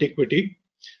 1365 antiquity.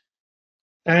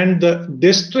 And the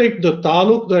district, the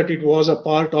taluk that it was a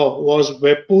part of was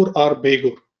Vepur or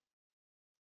Begur,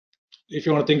 if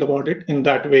you want to think about it in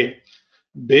that way.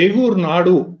 Begur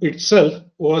Nadu itself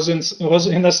was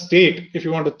in a state, if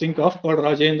you want to think of, called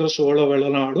Rajendra Sola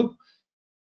Velanadu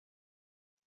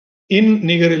in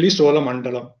Nigarili Sola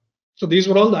Mandalam. So these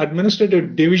were all the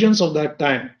administrative divisions of that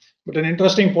time. But an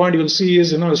interesting point you'll see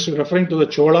is, it's referring to the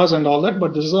Cholas and all that,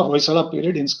 but this is a Hoysala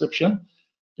period inscription.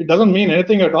 It doesn't mean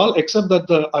anything at all except that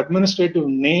the administrative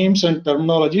names and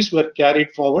terminologies were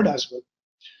carried forward as well.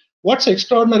 What's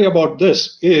extraordinary about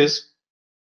this is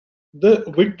the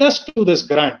witness to this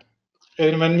grant.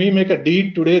 And when we make a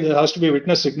deed today, there has to be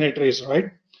witness signatories,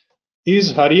 right?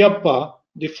 Is Hariyappa,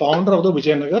 the founder of the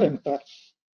Vijayanagar Empire.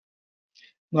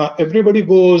 Now everybody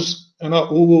goes,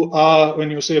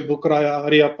 when you say Bukraya,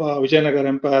 Hariyappa, Vijayanagar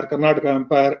Empire, Karnataka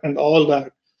Empire, and all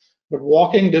that. But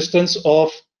walking distance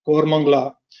of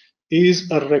Koramangala is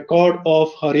a record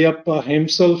of Hariyappa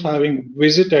himself having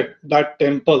visited that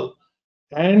temple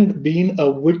and been a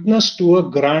witness to a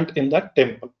grant in that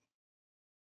temple.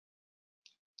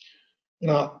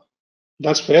 Now,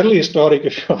 that's fairly historic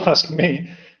if you ask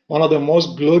me. One of the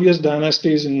most glorious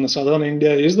dynasties in southern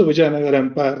India is the Vijayanagar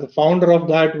Empire. The founder of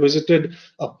that visited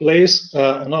a place, the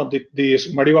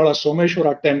Madiwala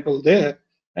Someshwara temple there,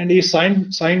 and he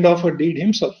signed off a deed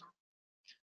himself.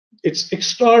 It's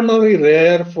extraordinarily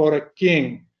rare for a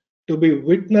king to be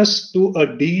witness to a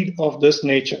deed of this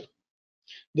nature.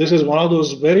 This is one of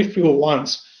those very few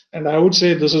ones, and I would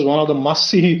say this is one of the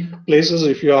must-see places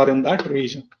if you are in that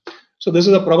region. So this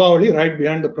is a Prabhavali. Right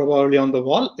behind the Prabhavali on the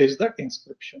wall is that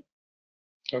inscription.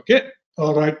 Okay,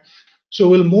 all right. So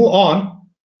we'll move on.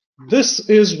 This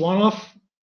is one of,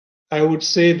 I would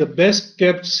say, the best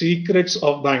kept secrets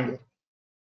of Bangalore.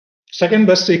 Second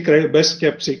best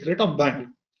kept secret of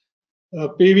Bangalore.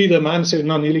 PV, the man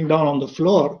kneeling down on the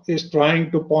floor, is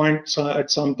trying to point at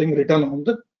something written on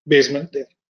the basement there.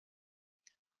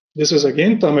 This is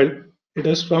again Tamil. It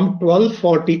is from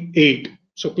 1248.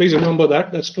 So please remember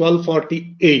that. That's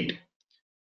 1248.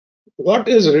 What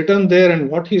is written there and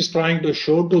what he's trying to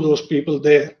show to those people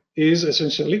there is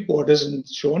essentially what is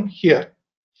shown here.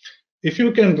 If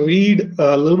you can read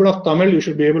a little bit of Tamil, you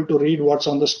should be able to read what's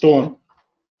on the stone,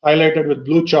 highlighted with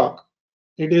blue chalk.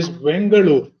 It is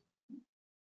Bengaluru.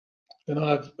 In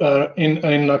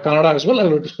Kannada as well, I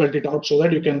will spell it out so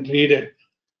that you can read it.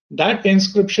 That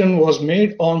inscription was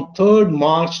made on 3rd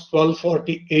March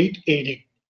 1248 AD.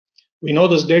 We know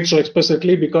this date so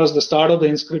explicitly because the start of the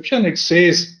inscription, it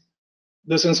says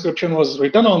this inscription was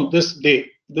written on this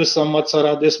day, this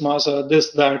Samvatsara, this Masa,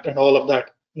 this, that, and all of that.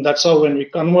 And that's how when we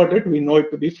convert it, we know it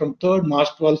to be from 3rd March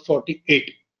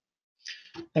 1248.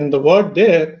 And the word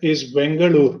there is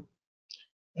Bengaluru.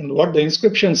 And what the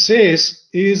inscription says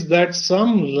is that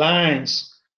some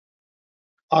lands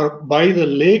are by the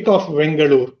lake of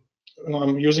Bengaluru.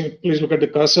 I'm using, please look at the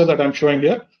cursor that I'm showing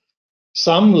here.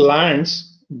 Some lands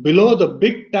below the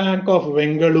big tank of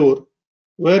Bengaluru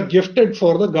were gifted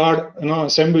for the god,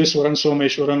 Sambhishwaran,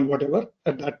 Someshwaran, whatever,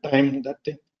 at that time, that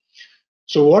thing.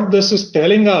 So what this is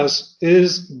telling us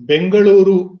is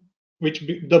Bengaluru, which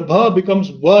the Bha becomes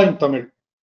Va in Tamil.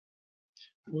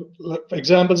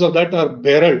 Examples of that are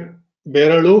Beral,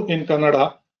 Beralu in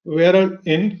Kannada, Veral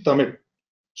in Tamil.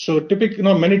 So typically,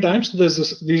 many times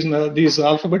these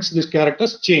alphabets, these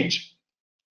characters change.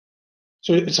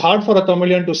 So it's hard for a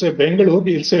Tamilian to say Bengaluru,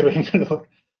 he'll say Bengaluru.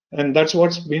 And that's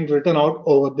what's been written out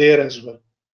over there as well.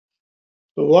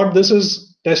 So what this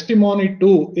is testimony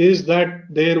to is that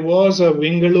there was a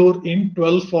Bengaluru in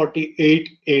 1248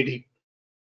 AD.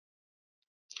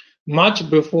 Much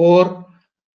before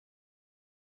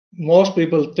most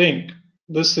people think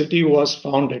this city was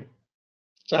founded.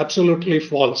 It's absolutely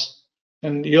false.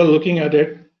 And you're looking at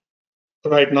it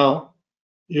right now.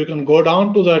 You can go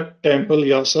down to that temple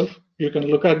yourself. You can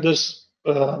look at this.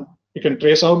 You can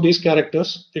trace out these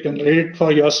characters. You can read it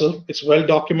for yourself. It's well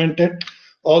documented.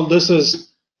 All this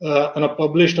is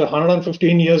published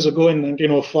 115 years ago in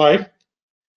 1905.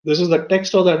 This is the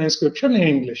text of that inscription in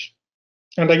English.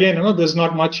 And again, there's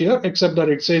not much here except that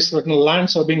it says certain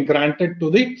lands are being granted to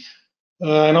the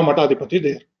Matadipati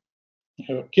there.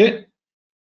 Okay.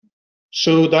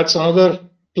 So that's another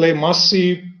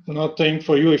must-see thing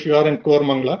for you if you are in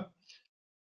Koramangala.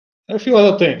 A few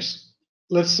other things.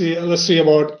 Let's see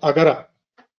about Agara.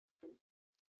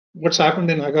 What's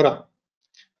happened in Agara?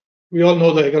 We all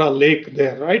know the Agara lake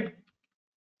there, right?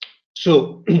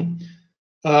 So,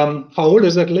 how old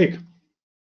is that lake?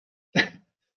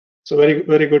 It's a very,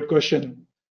 very good question.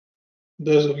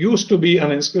 There used to be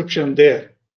an inscription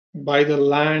there by the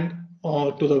land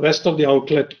to the west of the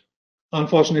outlet.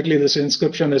 Unfortunately, this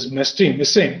inscription is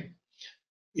missing,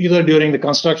 either during the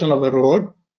construction of the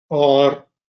road or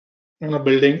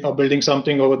building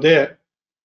something over there.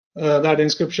 That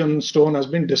inscription stone has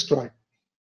been destroyed.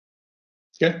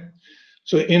 Okay,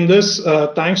 so in this,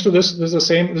 thanks to this, this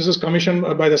is commissioned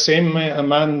by the same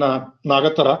man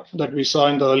Nagatara that we saw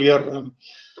in the earlier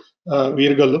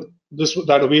Veergallu.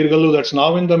 That Veergallu that's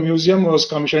now in the museum was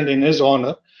commissioned in his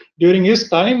honor. During his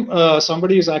time,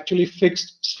 somebody has actually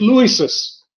fixed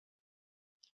sluice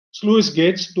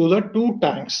gates to the two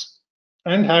tanks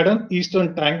and had an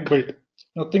eastern tank built.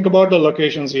 Now think about the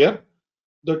locations here.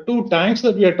 The two tanks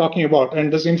that we are talking about,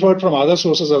 and this inferred from other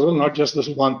sources as well, not just this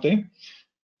one thing.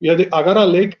 We have the Agara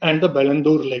Lake and the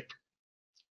Belandur Lake,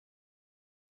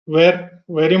 were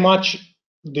very much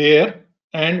there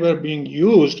and were being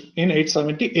used in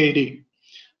 870 AD.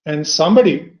 And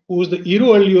somebody who is the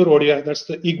Iru Udaya, that's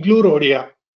the Iblur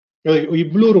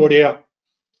Udaya,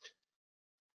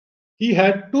 he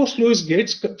had two sluice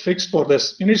gates fixed for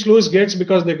this. You need sluice gates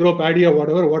because they grow paddy or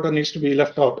whatever, water needs to be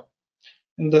left out.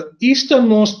 In the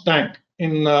easternmost tank,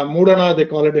 in Maadona, they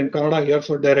call it in Kannada here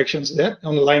for directions there,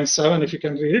 on line 7, if you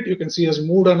can read it, you can see as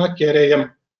Maadona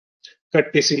Kereyam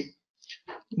Kattisi.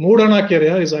 Maadona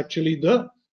Kereya is actually the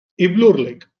Iblur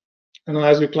Lake. And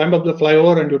as you climb up the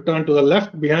flyover and you turn to the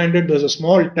left, behind it there's a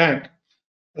small tank.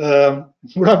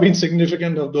 Would have been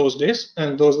significant of those days,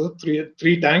 and those are the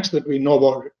three tanks that we know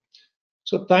about it.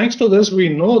 So thanks to this, we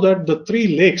know that the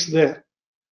three lakes there,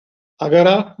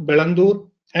 Agara, Belandur,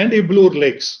 and Iblur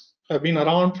lakes, have been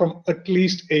around from at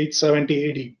least 870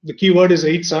 AD. The key word is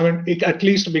 870, at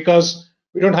least because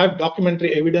we don't have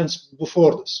documentary evidence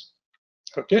before this.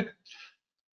 Okay.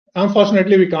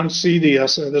 Unfortunately, we can't see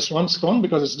this one stone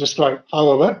because it's destroyed.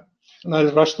 However, and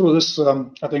I'll rush through this.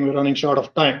 I think we're running short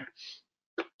of time.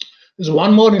 There's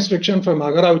one more inscription from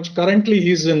Agara, which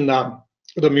currently is in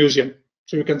the museum.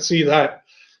 So you can see that.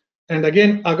 And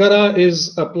again, Agara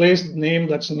is a place name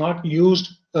that's not used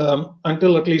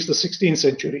until at least the 16th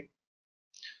century.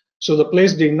 So the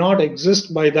place did not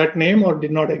exist by that name or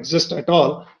did not exist at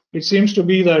all. It seems to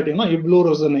be that Iblur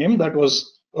was the name that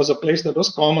was a place that was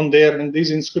common there, and these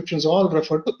inscriptions all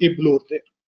refer to Iblur there.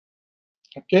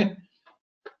 Okay.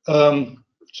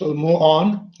 So we'll move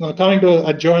on. Now coming to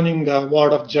adjoining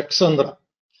ward of Jaksandra,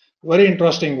 very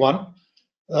interesting one.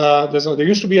 There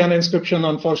used to be an inscription.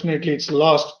 Unfortunately, it's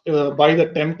lost by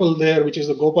the temple there, which is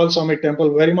the Gopal Swami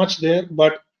temple, very much there,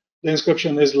 but the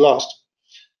inscription is lost.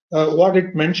 What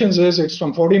it mentions is it's from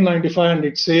 1495 and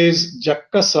it says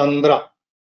Jakkasandra.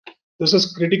 This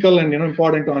is critical and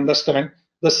important to understand.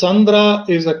 The Sandra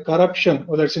is a corruption,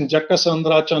 whether it's in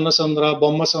Jakkasandra, Channasandra,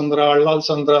 Bommasandra, Allal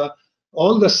Sandra.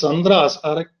 All the Sandras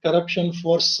are a corruption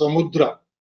for Samudra.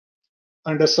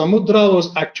 And the Samudra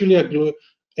was actually a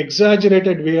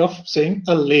exaggerated way of saying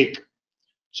a lake.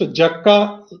 So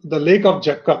Jakka, the lake of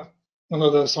Jakka,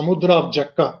 the Samudra of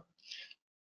Jakka.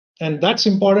 And that's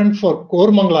important for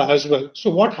Koramangala as well. So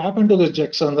what happened to this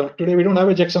Jaksandra? Today we don't have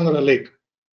a Jaksandra lake.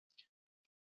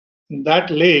 That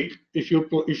lake, if you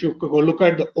go look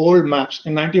at the old maps,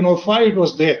 in 1905 it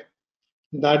was there.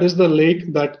 That is the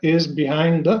lake that is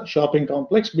behind the shopping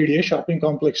complex, BDA shopping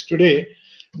complex today.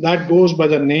 That goes by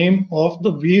the name of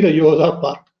the Veera Yodha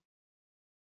Park.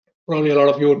 Probably a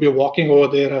lot of you would be walking over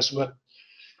there as well.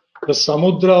 The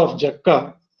Samudra of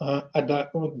Jakka at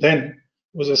that then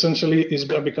was essentially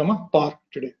become a park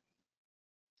today.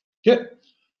 Okay,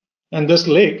 and this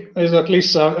lake is at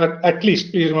least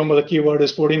please remember the keyword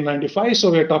is 1495. So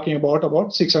we're talking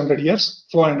about 600 years,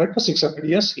 400 to 600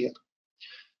 years here.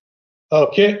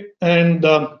 Okay, and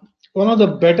one of the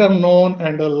better known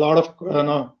and a lot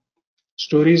of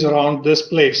stories around this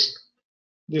place.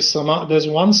 There's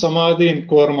one samadhi in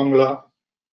Koramangala,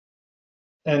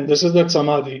 and this is that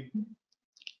samadhi.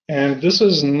 And this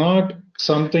is not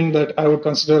something that I would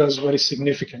consider as very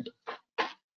significant.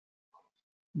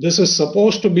 This is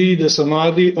supposed to be the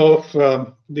samadhi of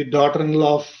the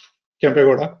daughter-in-law of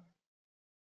Kempegoda,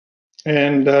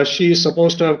 and she is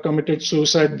supposed to have committed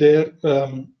suicide there.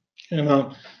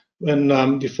 When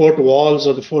the fort walls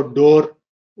or the fort door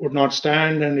would not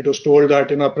stand, and it was told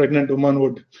that a pregnant woman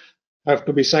would have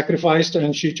to be sacrificed,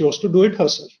 and she chose to do it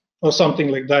herself, or something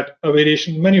like that.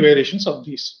 Many variations of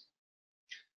these.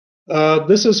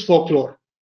 This is folklore.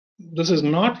 This is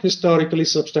not historically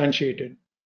substantiated,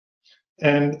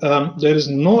 and there is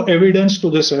no evidence to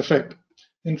this effect.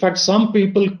 In fact, some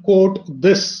people quote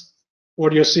this,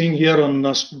 what you're seeing here on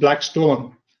black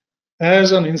stone,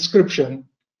 as an inscription,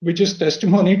 which is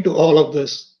testimony to all of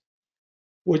this,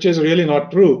 which is really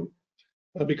not true,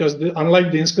 because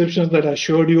unlike the inscriptions that I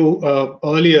showed you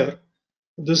earlier,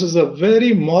 this is a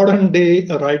very modern day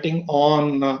writing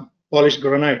on polished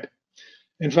granite.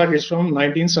 In fact, it's from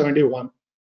 1971.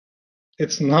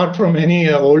 It's not from any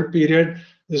old period.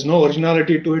 There's no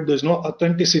originality to it. There's no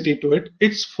authenticity to it.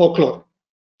 It's folklore.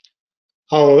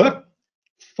 However,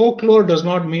 folklore does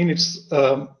not mean it's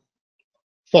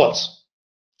false.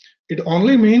 It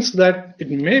only means that it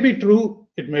may be true,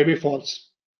 it may be false.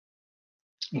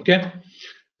 Okay.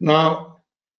 Now,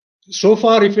 so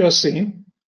far, if you have seen,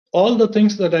 all the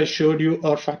things that I showed you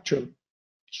are factual.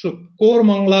 So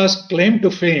Koramangala's claim to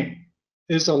fame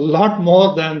is a lot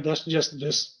more than just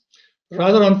this.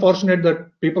 Rather unfortunate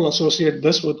that people associate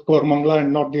this with Koramangala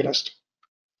and not the rest.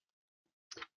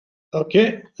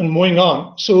 Okay, and moving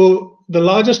on. So the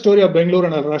larger story of Bengaluru,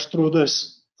 and I'll rush through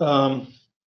this.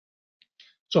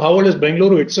 So how old is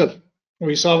Bengaluru itself?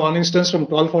 We saw one instance from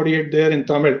 1248 there in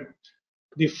Tamil.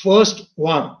 The first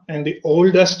one and the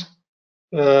oldest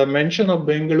mention of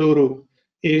Bengaluru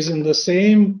is in the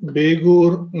same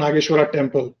Begur Nageshwara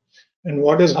temple. And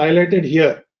what is highlighted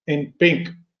here in pink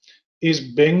is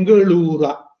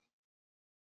Bengaluru.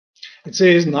 It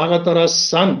says Nagatara's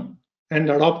son and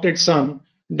adopted son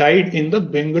died in the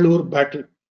Bengaluru battle.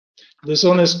 This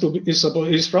one is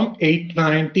from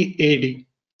 890 AD.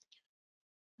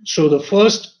 So the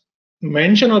first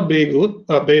mention of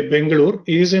Bengaluru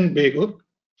is in Begur.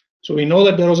 So we know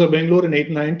that there was a Bengaluru in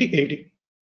 890 AD.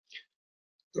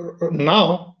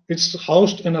 Now it's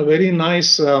housed in a very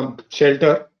nice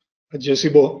shelter, a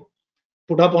gazebo,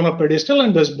 put up on a pedestal,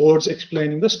 and there's boards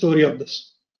explaining the story of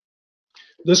this.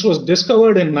 This was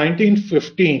discovered in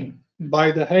 1915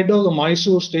 by the head of the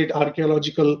Mysore State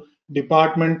Archaeological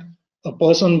Department, a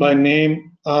person by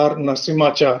name R.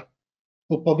 Narasimhachar,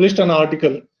 who published an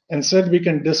article and said we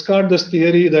can discard this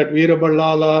theory that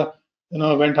Veeraballala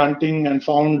went hunting and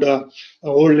found an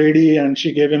old lady and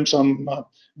she gave him some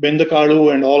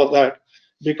Bendakalu and all of that,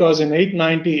 because in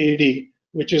 890 AD,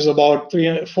 which is about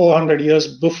 400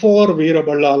 years before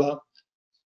Veeraballala,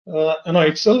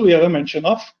 itself we have a mention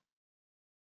of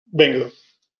Bengaluru.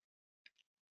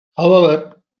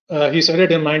 However, he said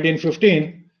it in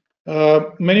 1915.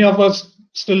 Many of us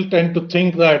still tend to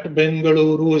think that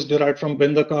Bengaluru is derived from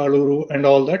Bendakaluru and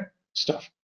all that stuff.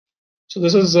 So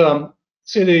this is,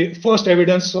 say, the first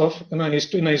evidence of, in a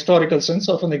historical sense,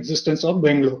 of an existence of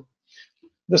Bengaluru.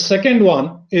 The second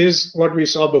one is what we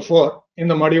saw before in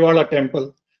the Madiwala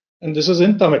temple, and this is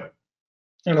in Tamil.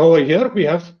 And over here we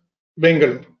have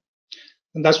Bengaluru,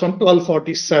 and that's from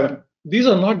 1247. These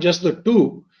are not just the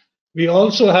two. We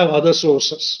also have other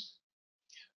sources.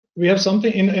 We have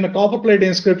something in a copper plate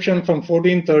inscription from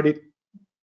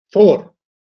 1434.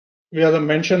 We have a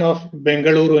mention of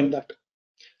Bengaluru in that.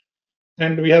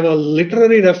 And we have a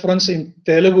literary reference in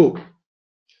Telugu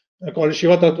called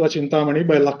Shiva Tattva Chintamani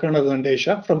by Lakkana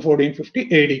Dandesha from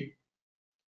 1450 AD.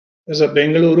 There's a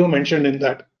Bengaluru mentioned in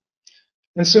that.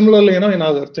 And similarly, in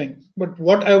other things. But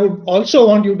what I would also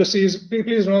want you to see is,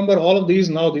 please remember all of these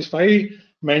now, these 5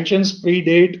 mentions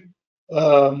predate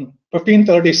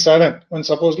 1537, when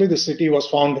supposedly the city was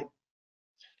founded.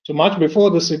 So much before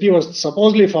the city was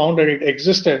supposedly founded, it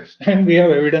existed, and we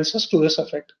have evidences to this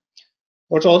effect.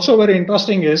 What's also very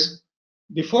interesting is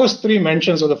the first 3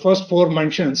 mentions, or the first 4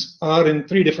 mentions, are in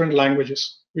 3 different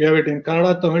languages. We have it in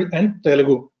Kannada, Tamil, and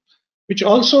Telugu, which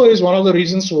also is one of the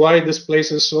reasons why this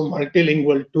place is so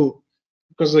multilingual too,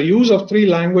 because the use of 3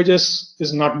 languages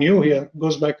is not new here, it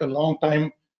goes back a long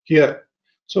time here.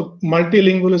 So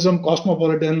multilingualism,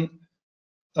 cosmopolitan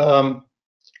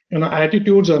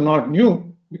attitudes are not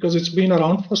new, because it's been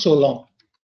around for so long.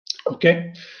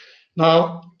 Okay.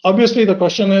 Now, obviously, the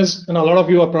question is, and a lot of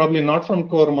you are probably not from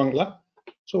Koramangala.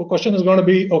 So the question is going to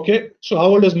be, okay, so how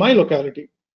old is my locality?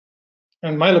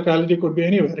 And my locality could be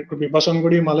anywhere. It could be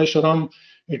Basangudi, Malleshwaram,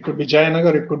 it could be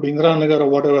Jayanagar, it could be Indiranagar, or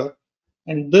whatever.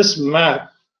 And this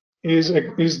map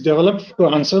is developed to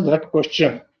answer that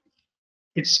question.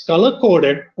 It's color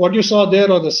coded. What you saw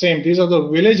there are the same. These are the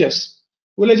villages.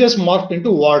 Villages morphed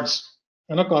into wards,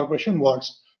 corporation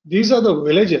wards. These are the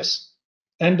villages.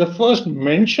 And the first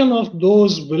mention of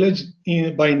those villages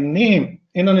by name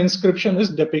in an inscription is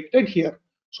depicted here.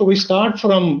 So we start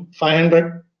from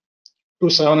 500 to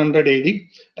 700 AD,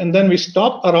 and then we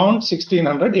stop around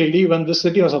 1600 AD when the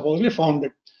city was supposedly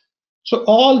founded. So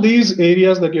all these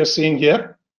areas that you're seeing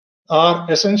here are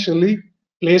essentially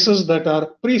places that are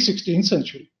pre-16th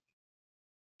century.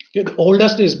 Okay, the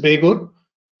oldest is Begur.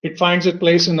 It finds its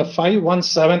place in the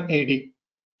 517 AD.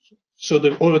 So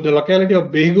the locality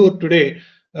of Begur today,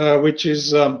 which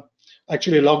is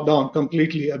actually locked down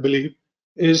completely, I believe,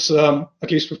 is at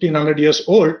least 1500 years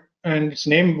old, and its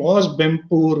name was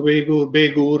Bempur,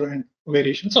 Begur, and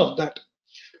variations of that.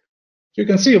 So you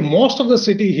can see most of the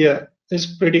city here is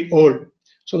pretty old.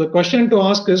 So the question to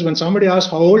ask is, when somebody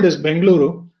asks how old is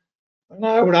Bengaluru, and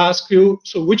I would ask you,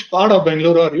 so which part of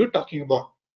Bengaluru are you talking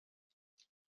about?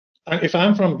 And if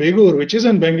I'm from Begur, which is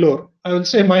in Bengaluru, I will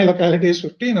say my locality is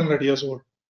 1500 years old.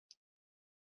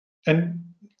 And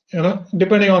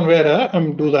depending on where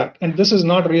I'm do that. And this is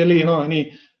not really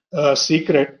any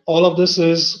secret. All of this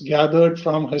is gathered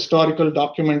from historical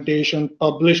documentation,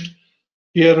 published,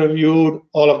 peer-reviewed,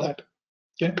 all of that.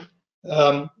 Okay.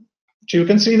 So you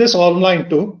can see this online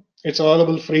too. It's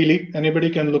available freely. Anybody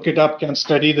can look it up, can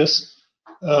study this.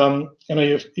 You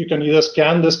can either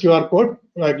scan this QR code,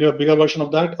 like your bigger version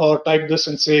of that, or type this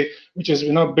and say, which is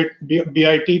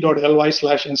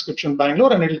bit.ly/inscription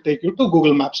Bangalore, and it'll take you to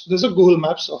Google Maps. There's a Google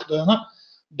Maps of the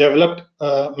developed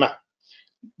map.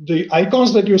 The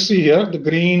icons that you see here, the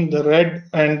green, the red,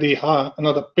 and the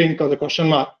pink or the question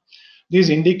mark, these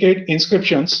indicate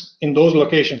inscriptions in those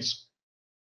locations.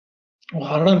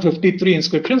 153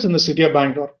 inscriptions in the city of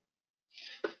Bangalore.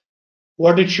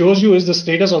 What it shows you is the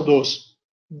status of those.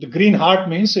 The green heart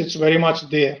means it's very much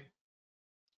there.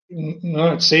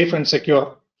 It's safe and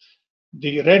secure.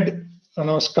 The red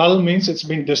skull means it's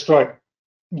been destroyed,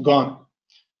 gone.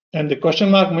 And the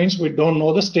question mark means we don't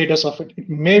know the status of it. It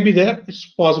may be there, it's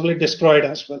possibly destroyed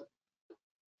as well.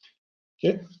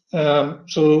 Okay.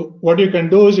 So what you can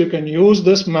do is you can use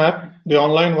this map, the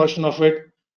online version of it.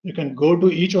 You can go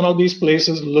to each one of these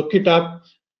places, look it up,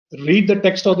 read the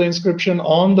text of the inscription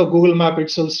on the Google map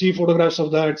itself, see photographs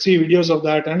of that, see videos of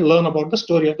that, and learn about the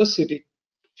story of the city.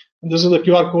 And this is the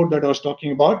QR code that I was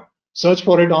talking about. Search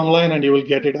for it online and you will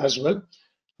get it as well.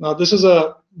 Now this is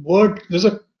a word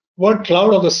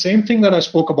cloud of the same thing that I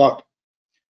spoke about.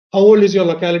 How old is your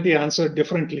locality? Answered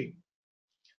differently.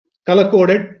 Color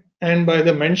coded, and by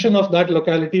the mention of that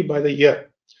locality by the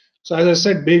year. So as I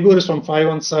said, Begur is from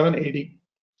 517 AD.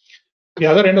 The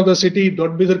other end of the city,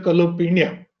 Badri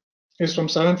Narayana, is from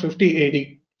 750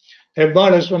 AD.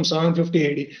 Hebbad is from 750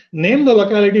 AD. Name the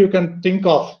locality you can think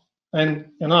of,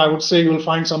 and I would say you will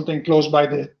find something close by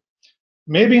there.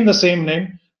 Maybe in the same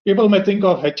name, people may think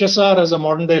of HSR as a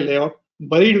modern day layout.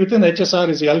 Buried within HSR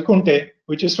is Yalkunte,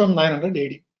 which is from 900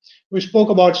 AD. We spoke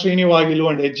about Srinivagilu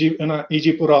and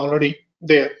Ejipura already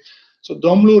there. So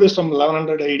Domlur is from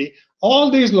 1100 AD. All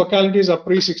these localities are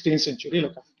pre-16th century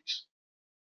localities.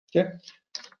 Okay.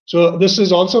 So this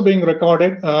is also being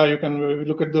recorded. You can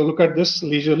look at this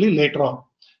leisurely later on.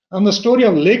 And the story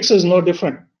of lakes is no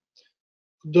different.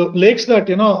 The lakes that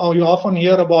you often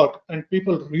hear about and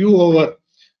people rue over.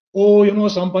 Oh,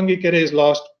 Sampangi Kere is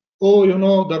lost. Oh,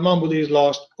 Dharmambudi is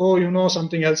lost. Oh,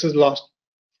 something else is lost.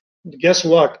 Guess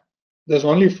what? There's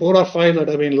only 4 or 5 that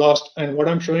have been lost. And what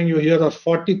I'm showing you here are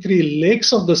 43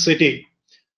 lakes of the city,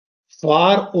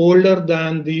 far older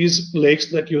than these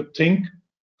lakes that you think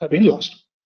have been lost.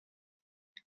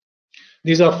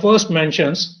 These are first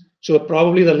mentions, so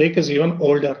probably the lake is even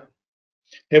older.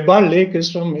 Hebbad Lake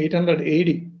is from 800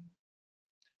 AD.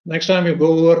 Next time you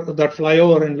go over that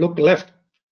flyover and look left,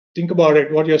 think about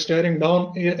it. What you're staring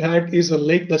down at is a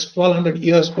lake that's 1200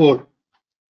 years old.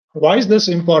 Why is this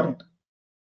important?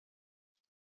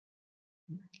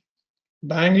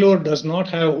 Bangalore does not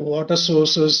have water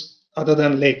sources other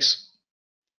than lakes.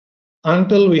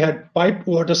 Until we had piped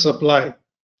water supply,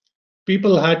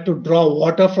 people had to draw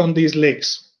water from these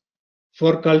lakes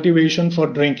for cultivation, for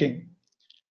drinking.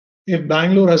 If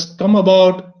Bangalore has come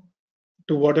about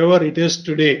to whatever it is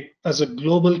today as a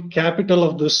global capital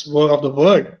of the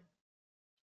world,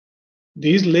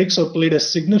 these lakes have played a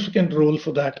significant role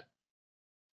for that.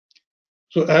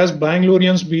 So as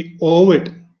Bangaloreans, we owe it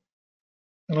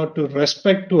to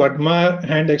respect, to admire,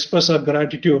 and express our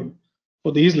gratitude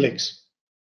for these lakes.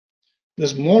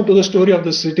 There's more to the story of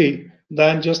the city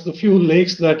than just the few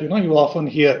lakes that you often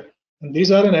hear. And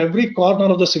these are in every corner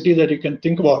of the city that you can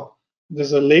think about.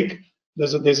 There's a lake.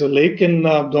 There's a lake in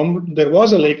there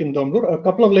was a lake in Domblur. A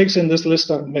couple of lakes in this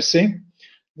list are missing.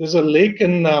 There's a lake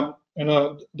in the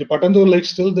Patandur Lake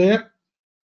still there.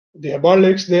 The Hebbal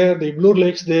Lake's there. The Iglur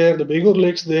Lake's there. The Begur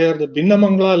Lake's there. The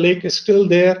Binnamangala Lake is still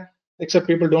there, except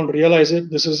people don't realize it.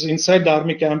 This is inside the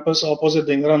army campus opposite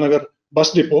the Indiranagar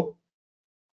bus depot.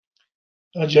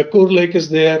 Jakur Lake is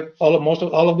there. Most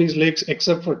of all of these lakes,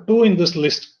 except for two in this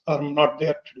list, are not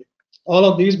there today. All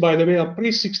of these, by the way, are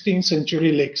pre-16th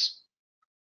century lakes.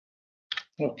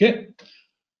 Okay.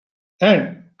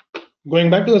 And going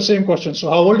back to the same question, so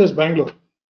how old is Bangalore?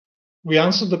 We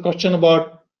answered the question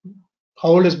about how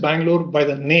old is Bangalore by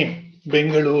the name,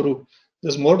 Bengaluru.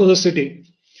 There's more to the city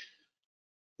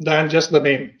than just the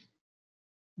name.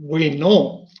 We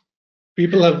know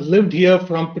people have lived here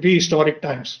from prehistoric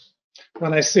times.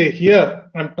 When I say here,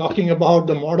 I'm talking about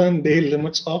the modern day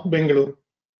limits of Bengaluru.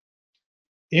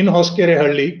 In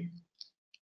Hoskerehalli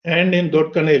and in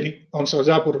Dodkaneli on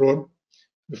Sarjapur Road,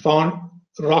 we found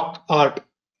rock art.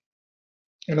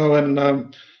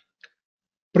 In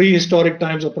prehistoric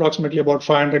times, approximately about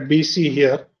 500 BC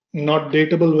here, not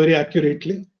datable very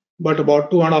accurately, but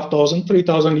about 2,500,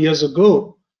 3,000 years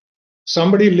ago,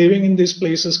 somebody living in these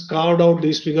places carved out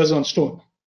these figures on stone,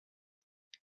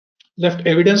 left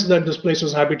evidence that this place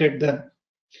was habited then.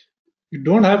 You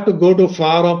don't have to go to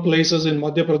far off places in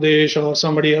Madhya Pradesh or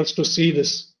somebody else to see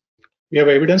this. We have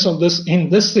evidence of this in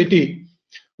this city,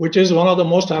 which is one of the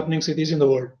most happening cities in the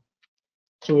world.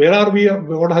 So where are we?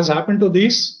 What has happened to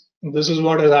these? This is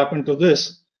what has happened to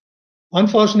this.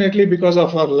 Unfortunately, because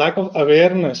of our lack of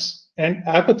awareness and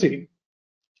apathy,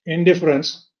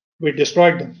 indifference, we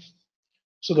destroyed them.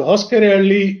 So the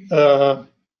Hoskerehalli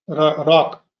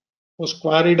rock was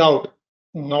quarried out.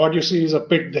 Now what you see is a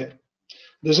pit there.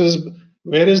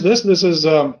 Where is this? This is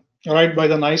right by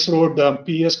the Nice Road,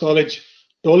 PS College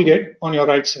toll gate on your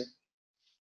right side.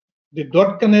 The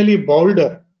Dodkaneli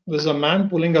boulder, there's a man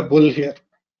pulling a bull here,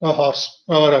 a horse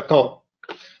or a cow,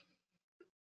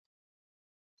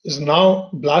 is now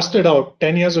blasted out.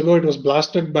 10 years ago, it was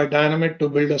blasted by dynamite to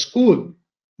build a school.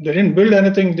 They didn't build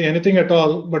anything at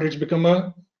all, but it's become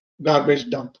a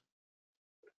garbage dump.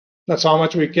 That's how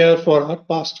much we care for our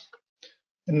past.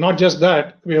 And not just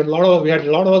that, we had a lot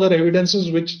of other evidences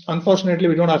which unfortunately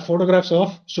we don't have photographs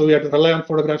of, so we had to rely on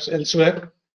photographs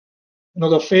elsewhere.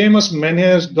 The famous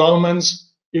menhirs,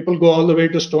 dolmens, people go all the way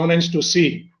to Stonehenge to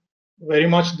see. Very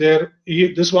much there.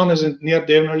 This one is near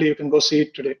Devnalli. You can go see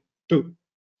it today too.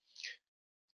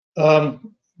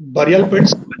 Burial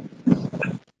pits.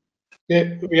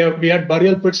 We had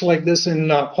burial pits like this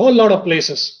in a whole lot of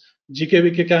places.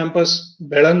 GKVK campus,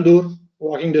 Belandur,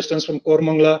 walking distance from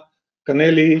Koramangala,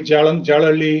 Kaneli,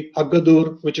 Jalalli,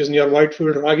 Haggadur, which is near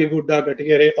Whitefield, Ragigudda,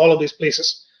 Gattigere, all of these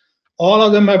places. All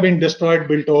of them have been destroyed,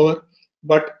 built over,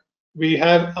 but we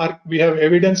have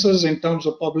evidences in terms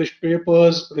of published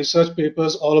papers, research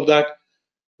papers, all of that,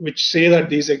 which say that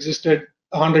these existed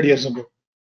 100 years ago.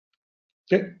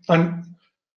 Okay, and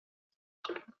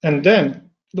then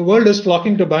the world is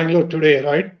flocking to Bangalore today,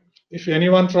 right? If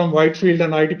anyone from Whitefield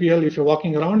and ITPL, if you're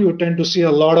walking around, you tend to see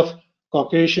a lot of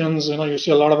Caucasians, you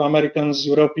see a lot of Americans,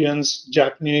 Europeans,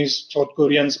 Japanese, South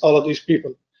Koreans, all of these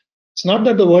people. It's not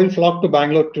that the world flocked to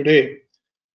Bangalore today.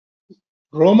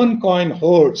 Roman coin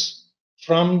hoards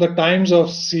from the times of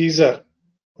Caesar,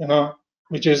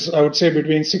 which is, I would say,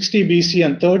 between 60 BC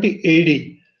and 30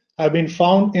 AD, have been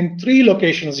found in 3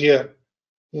 locations here.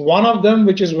 One of them,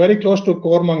 which is very close to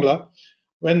Koramangala,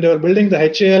 when they were building the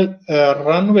HAL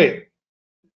runway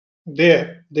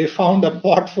there, they found a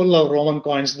pot full of Roman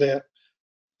coins there.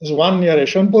 There's one near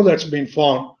Yeshwanthpur that's been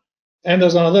found, and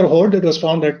there's another hoard that was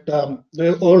found at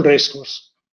the old racecourse.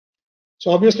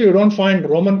 So obviously you don't find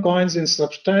Roman coins in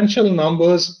substantial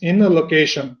numbers in a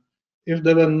location if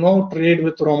there were no trade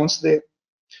with Romans there.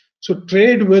 So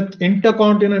trade with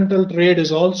intercontinental trade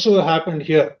has also happened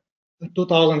here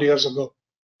 2,000 years ago.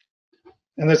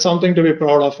 And that's something to be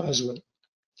proud of as well.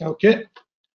 Okay.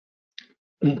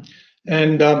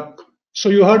 And so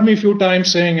you heard me a few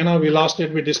times saying, we lost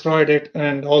it, we destroyed it,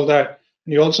 and all that.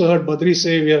 And you also heard Badri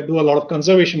say we do a lot of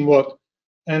conservation work.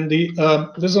 And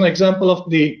this is an example of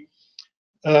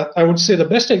I would say the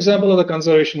best example of the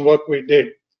conservation work we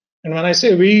did. And when I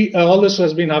say we, all this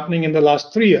has been happening in the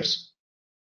last 3 years.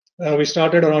 We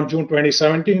started around June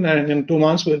 2017, and in 2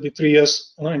 months will be 3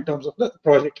 years in terms of the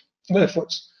project, the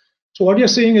efforts. So what you're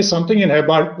seeing is something in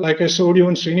Hebbal, like I showed you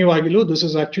in Srinivagilu. This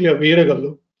is actually a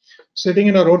Veeragallu sitting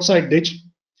in a roadside ditch.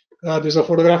 This is a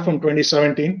photograph from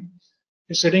 2017.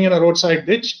 He's sitting in a roadside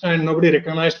ditch, and nobody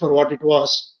recognized for what it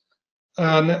was.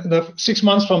 6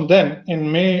 months from then, in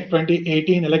May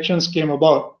 2018, elections came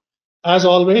about. As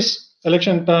always,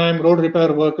 election time, road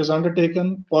repair work is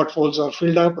undertaken, potholes are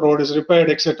filled up, road is repaired,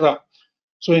 etc.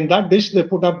 So in that dish, they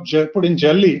put in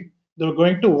jelly. They were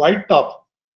going to white top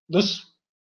this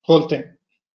whole thing.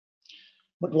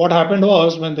 But what happened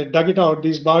was when they dug it out,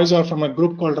 these boys are from a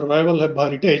group called Revival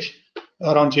Heritage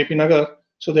around JP Nagar.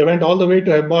 So they went all the way to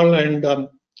Hebbal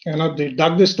and they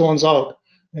dug the stones out.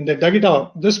 When they dug it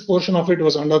out, this portion of it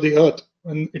was under the earth.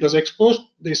 When it was exposed,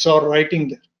 they saw writing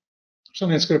there. It's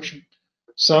an inscription.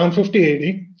 750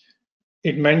 AD,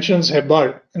 it mentions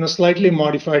Hebbal in a slightly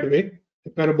modified way,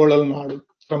 Peribolal Nadu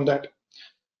from that.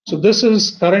 So this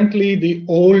is currently the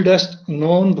oldest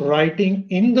known writing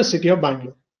in the city of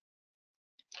Bangalore.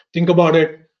 Think about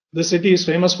it. The city is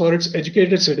famous for its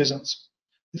educated citizens.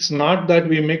 It's not that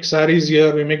we make saris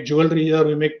here, we make jewelry here,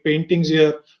 we make paintings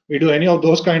here, we do any of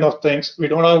those kind of things. We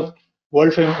don't have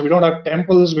world famous, we don't have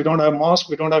temples, we don't have mosques,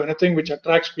 we don't have anything which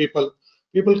attracts people.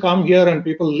 People come here and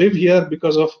people live here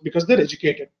because they're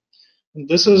educated. And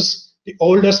this is the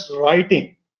oldest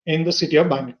writing in the city of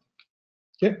Bangalore.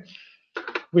 Okay.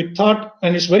 We thought,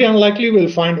 and it's very unlikely we'll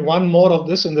find one more of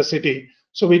this in the city.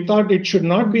 So we thought it should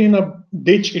not be in a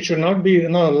ditch. It should not be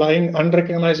lying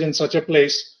unrecognized in such a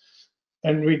place.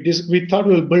 And we thought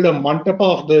we'll build a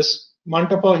mantapa of this,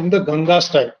 mantapa in the Ganga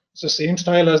style. It's the same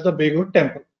style as the Begur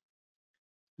temple.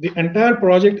 The entire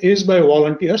project is by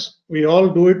volunteers. We all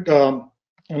do it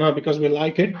because we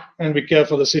like it and we care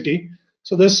for the city.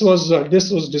 So this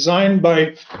was designed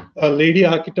by a lady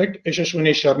architect,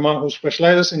 Yashashwini Sharma, who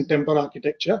specializes in temple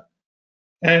architecture.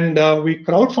 And we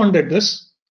crowdfunded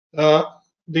this.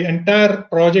 The entire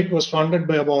project was funded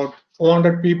by about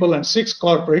 400 people and 6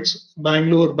 corporates,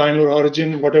 Bangalore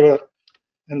origin, whatever.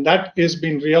 And that is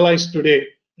being realized today.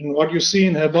 And what you see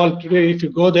in Hebbal today, if you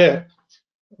go there,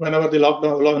 whenever the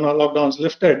lockdown is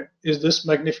lifted, is this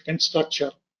magnificent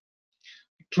structure.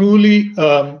 Truly,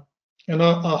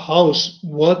 a house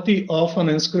worthy of an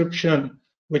inscription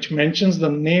which mentions the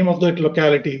name of that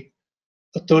locality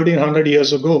 1300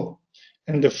 years ago.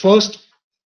 And the first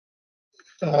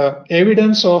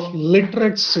evidence of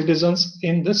literate citizens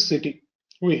in this city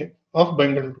of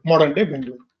Bengaluru, modern day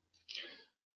Bengaluru.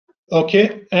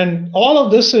 Okay, and all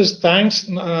of this is thanks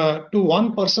to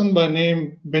one person by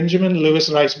name Benjamin Lewis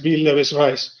Rice, B. Lewis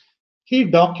Rice. He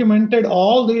documented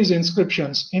all these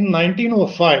inscriptions in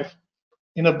 1905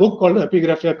 in a book called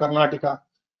Epigraphia Carnatica.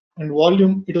 And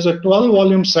it was a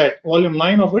 12-volume set. Volume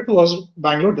 9 of it was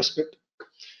Bangalore district.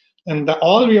 And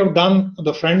all we have done,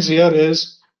 the friends here,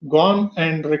 is gone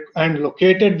and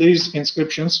located these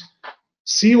inscriptions,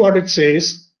 see what it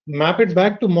says, map it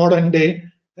back to modern day,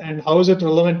 and how is it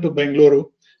relevant to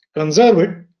Bengaluru, conserve it,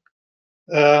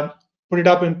 put it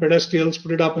up in pedestals,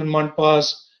 put it up in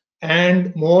mantas,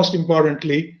 and most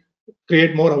importantly,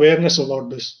 create more awareness about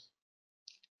this.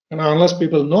 And unless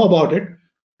people know about it,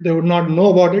 they would not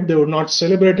know about it, they would not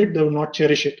celebrate it, they would not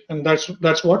cherish it. And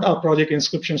that's what our project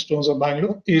Inscription Stones of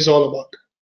Bangalore is all about.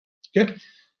 Okay.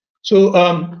 So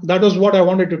that was what I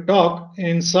wanted to talk.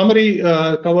 In summary,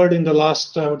 covered in the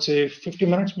last, I would say, 50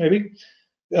 minutes maybe,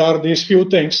 are these few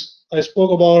things. I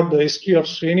spoke about the history of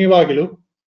Srinivagilu,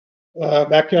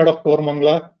 backyard of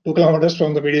Koramangala, 2 kilometers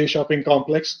from the video shopping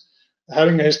complex,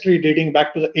 having a history dating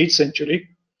back to the 8th century.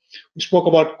 We spoke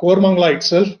about Koramangala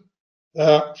itself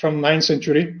from 9th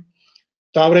century.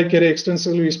 Tavarekere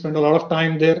extensively, we spent a lot of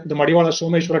time there. The Madiwala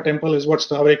Someshwara temple is what's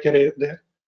Tavarekere there.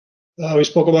 We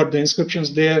spoke about the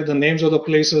inscriptions there, the names of the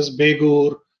places,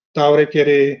 Begur,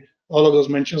 Tavarekere, all of those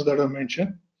mentions that are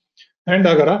mentioned. And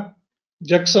Agara,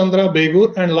 Jaksandra,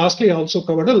 Begur, and lastly, I also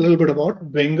covered a little bit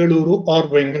about Bengaluru or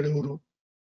Bengaluru.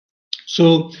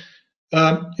 So,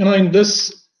 in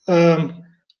this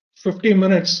 15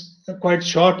 minutes, quite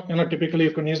short, typically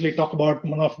you can easily talk about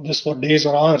one of this for days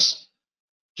or hours.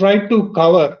 Try to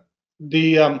cover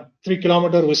the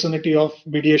 3-kilometer vicinity of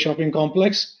BDA shopping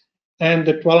complex and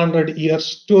the 1200-year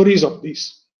stories of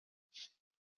these.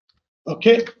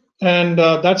 Okay, and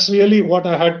that's really what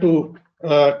I had to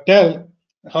tell.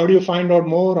 How do you find out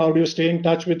more? How do you stay in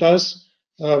touch with us?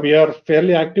 We are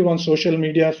fairly active on social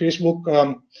media,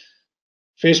 Facebook.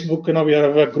 We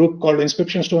have a group called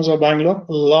Inscription Stones of Bangalore.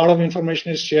 A lot of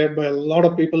information is shared by a lot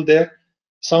of people there.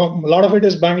 A lot of it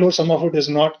is Bangalore, some of it is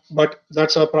not, but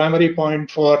that's our primary point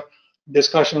for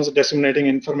discussions, disseminating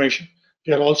information.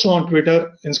 We are also on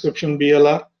Twitter, Inscription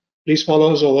BLR. Please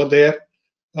follow us over there.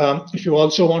 If you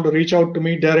also want to reach out to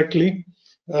me directly,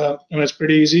 and it's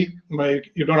pretty easy.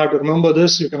 You don't have to remember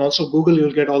this. You can also Google.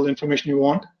 You'll get all the information you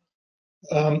want.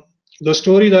 The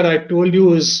story that I told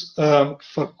you is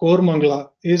for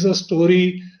Koramangala is a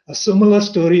story. A similar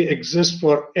story exists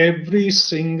for every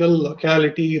single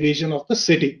locality region of the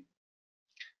city.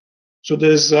 So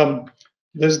there's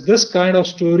There's this kind of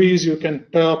stories you can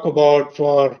talk about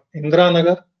for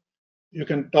Indranagar, you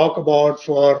can talk about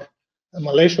for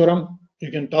Malleshwaram,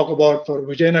 you can talk about for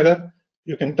Vijayanagar,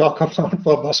 you can talk about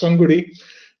for Baswangudi,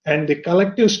 and the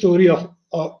collective story of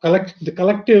the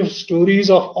collective stories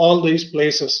of all these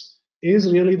places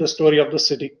is really the story of the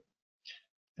city.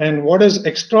 And what is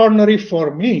extraordinary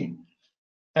for me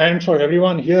and for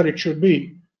everyone here, it should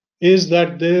be, is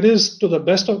that there is, to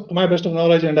my best of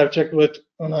knowledge, and I've checked with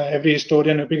every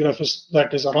historian, epigraphist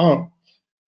that is around,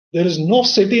 there is no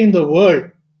city in the world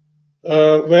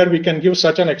where we can give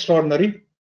such an extraordinary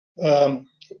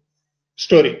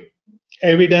story.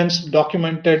 Evidence,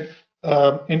 documented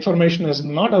information is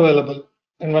not available.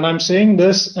 And when I'm saying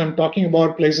this, I'm talking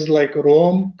about places like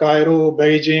Rome, Cairo,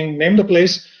 Beijing, name the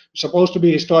place supposed to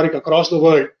be historic across the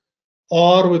world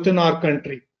or within our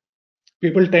country.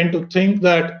 People tend to think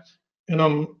that,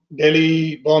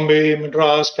 Delhi, Bombay,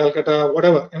 Madras, Calcutta,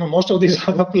 whatever, most of these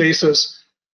other places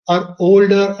are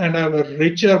older and have a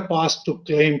richer past to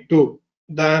claim to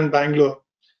than Bangalore.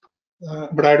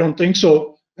 But I don't think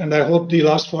so. And I hope the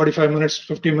last 45 minutes,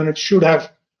 50 minutes should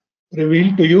have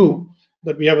revealed to you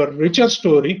that we have a richer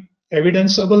story,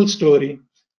 evidenceable story,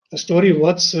 a story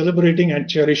worth celebrating and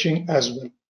cherishing as well.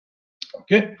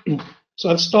 Okay, so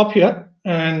I'll stop here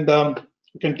and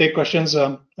we can take questions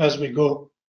as we go.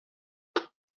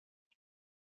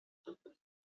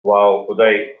 Wow,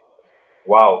 Uday.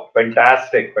 Wow,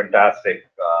 fantastic.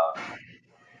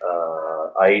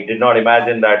 I did not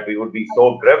imagine that we would be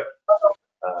so gripped.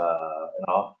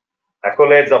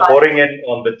 Accolades are pouring in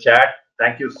on the chat.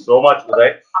 Thank you so much,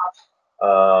 Uday.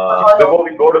 Before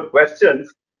we go to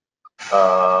questions,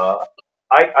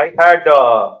 I had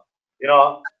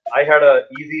I had a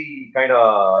easy kind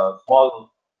of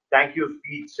small thank you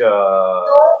speech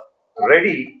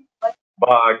ready,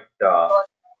 but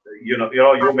you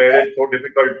made it so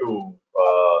difficult to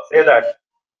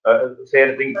say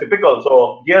anything typical.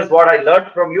 So here's what I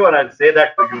learned from you, and I'll say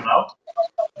that to you now.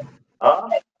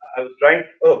 I was trying.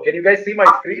 Oh, can you guys see my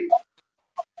screen?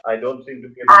 I don't seem to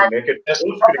be able to make it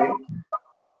full screen.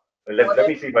 Let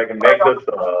me see if I can make this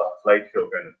slideshow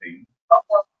kind of thing.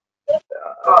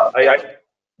 I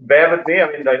bear with me.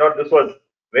 I mean, I thought this was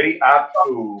very apt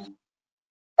to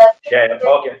share.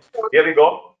 Okay, here we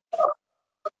go.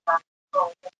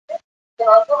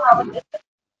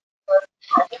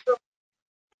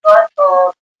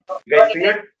 You guys see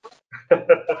it?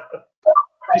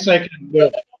 Yes, I can. Yeah.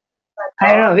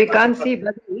 I don't know. We can't see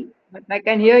Badri, but I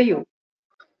can hear you.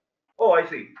 Oh, I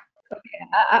see. Okay.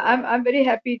 I'm very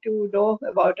happy to know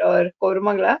about our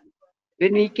Koramangala.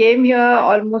 When we came here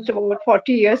almost about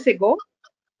 40 years ago,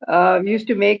 we used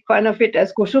to make fun of it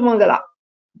as Koramangala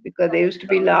because there used to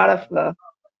be a lot of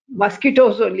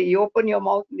mosquitoes only. You open your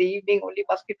mouth in the evening, only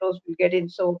mosquitoes will get in.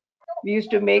 So we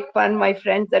used to make fun, my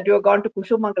friends, that you are gone to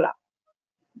Koramangala.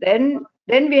 Then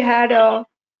we had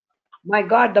my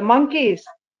God, the monkeys.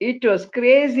 It was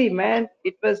crazy, man.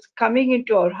 It was coming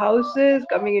into our houses,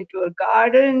 coming into our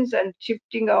gardens, and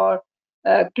shifting our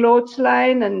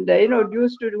clothesline. And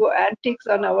used to do antics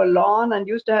on our lawn, and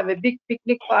used to have a big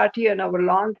picnic party on our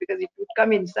lawn because it would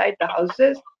come inside the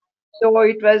houses. So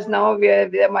it was now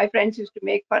my friends used to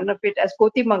make fun of it as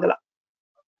Kotimangala.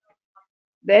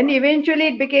 Then eventually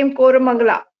it became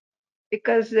Koramangala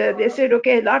because they said,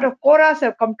 okay, a lot of Koras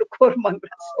have come to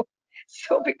Koramangala.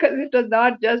 So because it was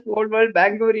not just old world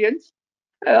Bangaloreans,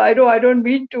 I don't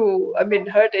mean to,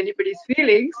 hurt anybody's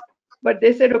feelings, but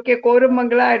they said, okay,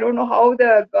 Koramangala, I don't know how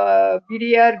the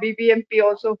BDR, BBMP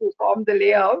also who formed the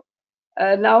layout.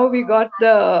 Now we got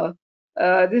the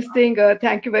this thing.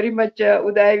 Thank you very much,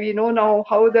 Uday. We know now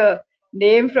how the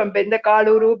name from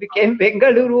Bengaluru became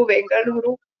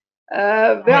Bengaluru.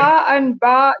 Va and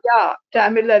Ba, yeah,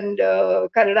 Tamil and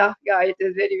Kannada, yeah, it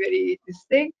is very, very this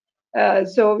thing.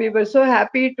 So we were so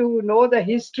happy to know the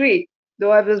history.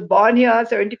 Though I was born here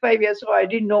 75 years ago, I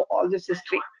didn't know all this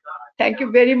history. Thank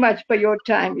you very much for your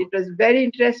time. It was very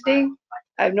interesting.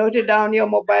 I've noted down your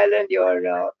mobile and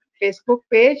your Facebook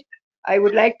page. I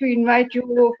would like to invite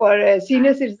you for a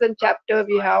senior citizen chapter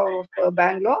we have of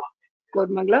Bangalore,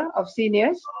 Koramangala of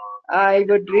seniors. I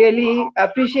would really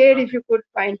appreciate if you could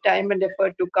find time and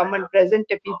effort to come and present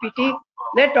a PPT.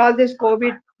 Let all this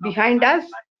COVID behind us.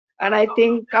 And I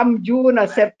think come June or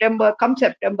September,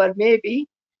 maybe,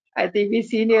 I think we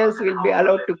seniors will be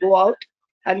allowed to go out,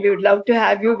 and we would love to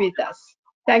have you with us.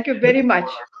 Thank you very much.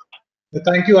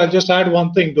 Thank you. I'll just add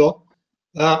one thing though.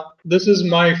 This is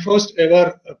my first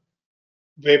ever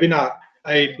webinar.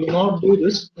 I do not do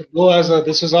this, though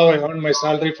this is how I earned my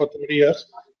salary for 30 years,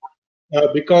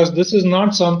 because this is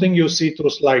not something you see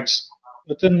through slides.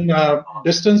 within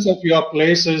distance of your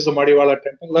place is the Madiwala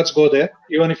temple. Let's go there.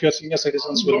 Even if your senior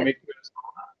citizens will make you.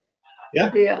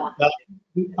 Yeah.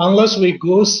 Unless we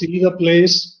go see the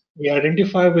place, we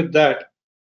identify with that,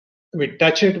 we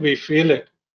touch it, we feel it.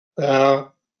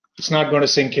 It's not going to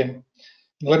sink in.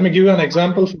 Let me give you an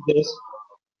example for this.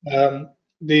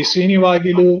 The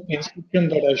Srinivagilu inscription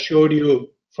that I showed you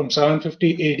from 750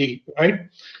 AD, right?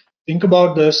 Think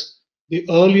about this. The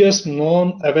earliest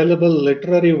known available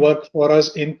literary work for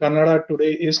us in Kannada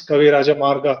today is Kaviraja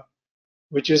Marga,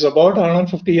 which is about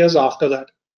 150 years after that.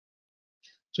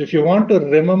 So if you want to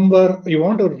remember, you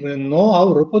want to know how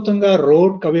Rupatunga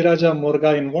wrote Kaviraja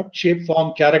Marga, in what shape,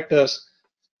 form, characters,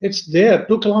 it's there,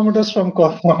 2 kilometers from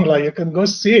Koramangala. You can go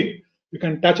see it. You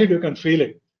can touch it, you can feel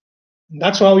it.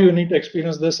 That's how you need to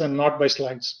experience this, and not by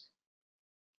slides.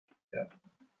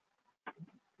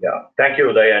 Yeah. Thank you,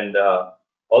 Uday. And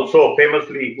also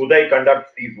famously, Uday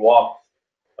conducts these walks.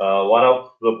 One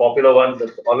of the popular ones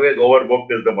that's always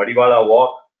overbooked is the Madiwala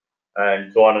walk,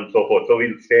 and so on and so forth. So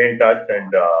we'll stay in touch,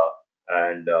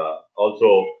 and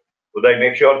also, Uday,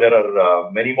 make sure there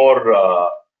are many more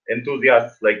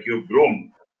enthusiasts like you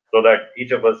groomed, so that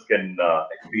each of us can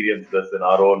experience this in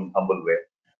our own humble way.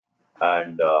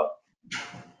 And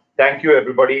thank you,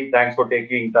 everybody. Thanks for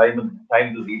taking time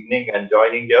this evening and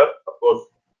joining here. Of course,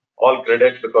 all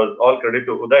credit to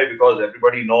Uday, because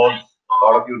everybody knows, a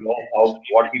lot of you know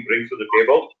what he brings to the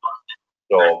table.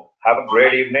 So have a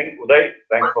great evening, Uday.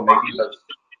 Thanks for making us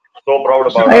so proud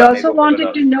about. I also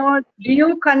wanted to know: do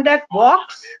you conduct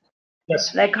walks?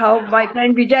 Yes. Like how my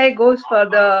friend Vijay goes for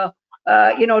the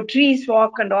trees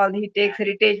walk and all. He takes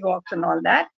heritage walks and all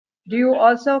that. Do you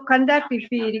also conduct, if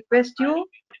we request you,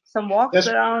 some walks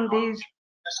around these?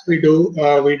 Yes, we do.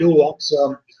 We do walks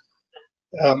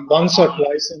once or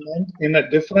twice a month in a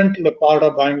different part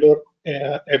of Bangalore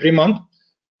every month.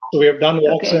 So we have done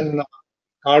walks in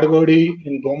Kadagodi,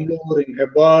 in Bombalur, in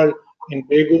Hebbal, in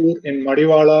Begur, in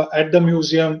Madiwala, at the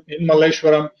museum, in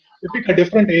Malleshwaram. We pick a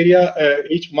different area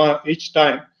each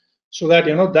time, so that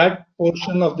that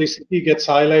portion of the city gets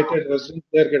highlighted. Residents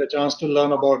there get a chance to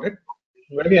learn about it.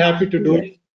 I'm very happy to do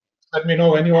it. Let me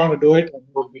know when you want to do it, and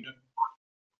we'll be doing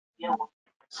it.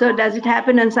 So does it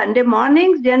happen on Sunday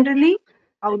mornings generally?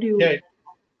 How do you? Yeah,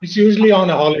 it's usually on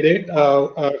a holiday.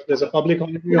 If there's a public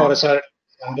holiday or a Saturday,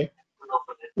 Sunday.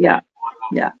 Yeah.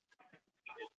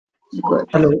 Good.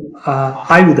 Hello.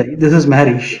 Hi, Uday. This is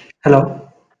Maharish. Hello.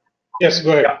 Yes,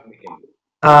 go ahead.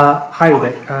 Hi,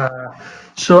 Uday.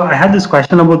 So I had this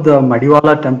question about the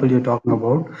Madiwala temple you're talking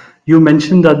about. You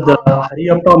mentioned that the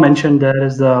Hariyappa mentioned there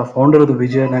is the founder of the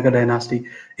Vijayanagar dynasty.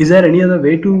 Is there any other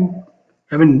way to,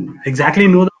 exactly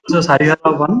know that this is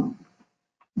Harihara one?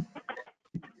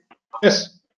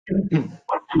 Yes.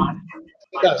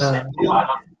 Yes.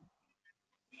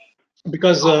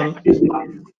 Because this is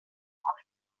one.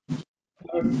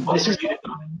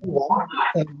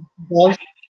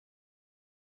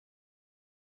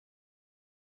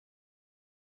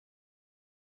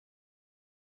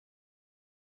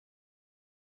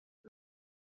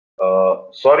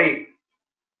 Sorry,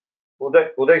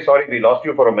 Uday, sorry, we lost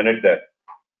you for a minute there.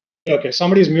 Okay,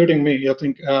 somebody's muting me. You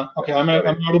think? Okay, I'm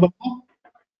audible now?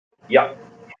 Yeah.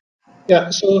 Yeah.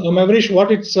 So, Maverish,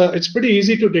 it's pretty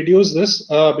easy to deduce this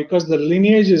because the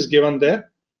lineage is given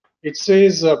there. It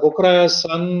says Bukharaya's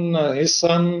son, his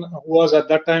son, who was at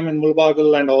that time in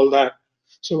Mulbagal and all that.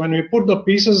 So when we put the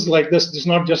pieces like this, it's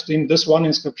not just in this one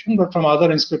inscription, but from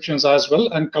other inscriptions as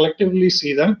well, and collectively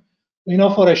see them,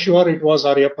 for sure it was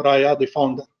Aryaparaya, the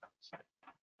founder.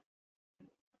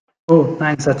 Oh,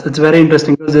 thanks. It's very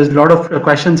interesting because there's a lot of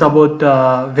questions about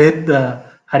where the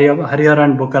Harihara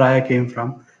and Bukkaraya came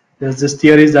from. There's this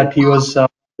theories that he was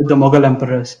with the Mughal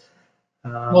emperors.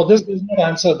 No, this does not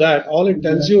answer that. All it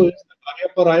tells you is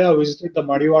that Aryaparaya visited the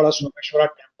Madiwala Someshwara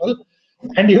temple,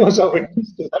 and he was a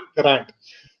witness to that grant.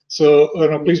 So,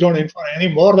 please don't infer any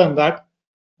more than that.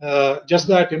 Just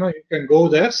that, you can go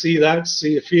there, see that,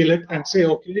 feel it, and say,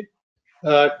 okay,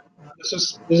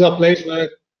 this is a place where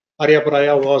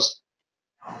Aryaparaya was.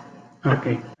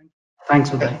 Okay. Thanks,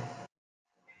 Uday.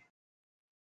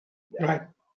 Right.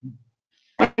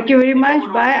 Thank you very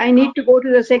much. Bye. I need to go to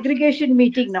the segregation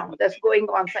meeting now. That's going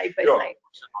on side by side.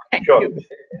 Thank you.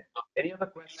 Any other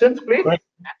questions, please? Right.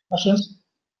 Questions?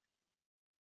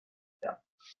 Yeah.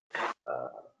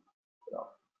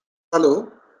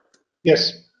 Hello.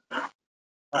 Yes.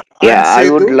 I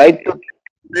would like to.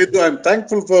 I'm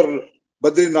thankful for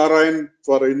Badri Narayana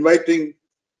for inviting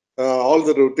all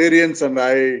the Rotarians, and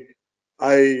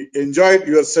I enjoyed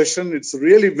your session. It's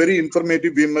really very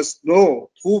informative. We must know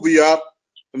who we are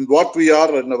and what we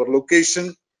are and our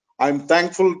location. I'm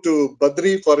thankful to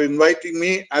Badri for inviting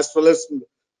me, as well as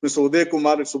Mr. Uday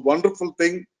Kumar. It's a wonderful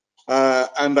thing.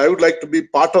 And I would like to be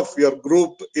part of your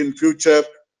group in future,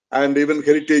 and even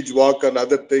Heritage Walk and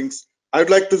other things. I would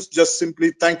like to just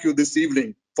simply thank you this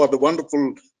evening for the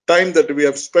wonderful time that we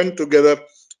have spent together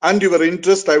and your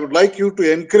interest. I would like you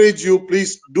to encourage you,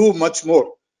 please do much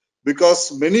more,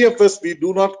 because many of us, we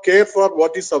do not care for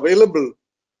what is available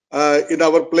in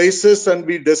our places, and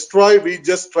we destroy, we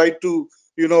just try to,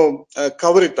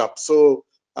 cover it up. So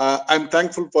I'm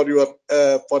thankful for your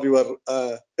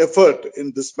effort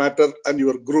in this matter, and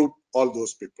your group, all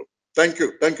those people. Thank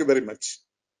you very much.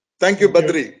 Thank you,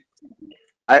 Badri.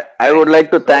 I would like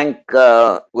to thank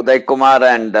Uday Kumar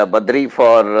and Badri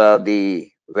for the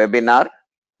webinar.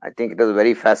 I think it was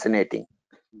very fascinating.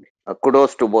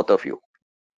 Kudos to both of you.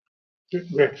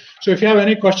 Great. So if you have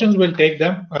any questions, we'll take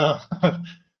them. I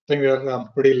think we are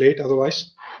pretty late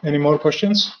otherwise. Any more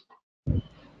questions?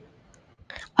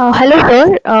 Hello,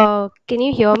 sir. Can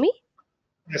you hear me?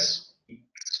 Yes.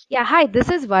 Yeah, hi, this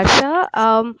is Varsha,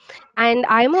 and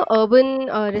I'm a urban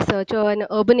researcher and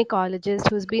urban ecologist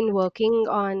who's been working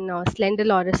on slender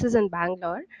lorises in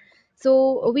Bangalore.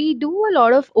 So we do a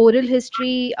lot of oral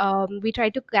history. We try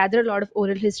to gather a lot of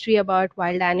oral history about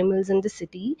wild animals in the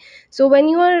city. So when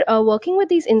you are working with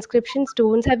these inscription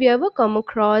stones, have you ever come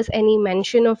across any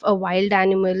mention of a wild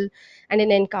animal and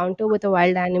an encounter with a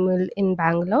wild animal in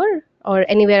Bangalore or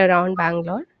anywhere around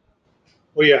Bangalore?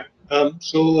 Oh, yeah.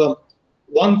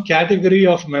 One category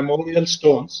of memorial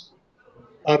stones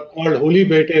are called Huli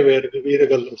Bete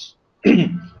Veeragallus.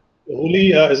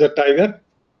 Huli is a tiger,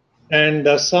 and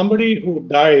somebody who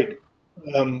died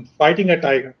fighting a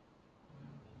tiger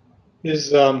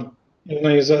is,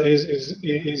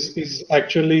 is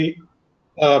actually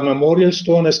a memorial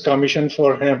stone is commissioned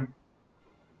for him.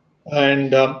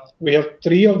 And we have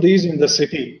 3 of these in the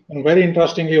city. And very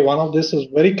interestingly, one of this is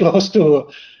very close to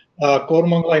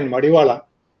Koramangala in Madiwala,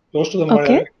 close to the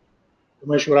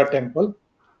Rameshwara temple.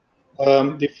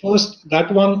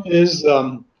 That one is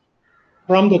from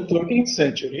the 13th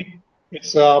century.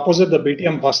 It's opposite the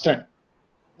BTM bus stand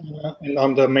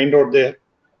on the main road there.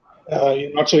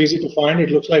 Not so easy to find. It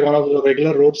looks like one of the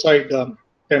regular roadside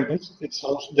temples. It's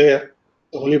housed there,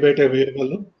 the Holy Bete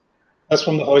Veergallu. That's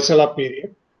from the Hoysala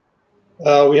period.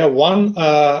 We have one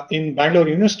in Bangalore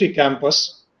University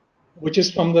campus, which is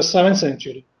from the 7th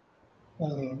century.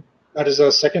 That is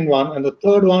the second one. And the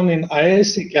third one in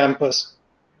IISc campus,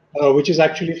 which is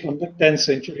actually from the 10th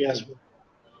century as well.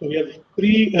 So we have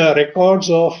 3 records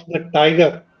of the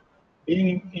tiger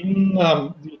being in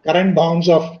the current bounds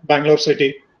of Bangalore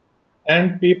city,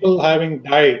 and people having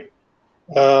died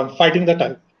fighting the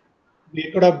tiger.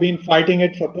 They could have been fighting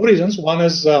it for 2 reasons. One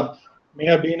is may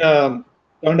have been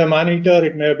turned a man-eater,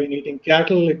 it may have been eating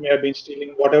cattle, it may have been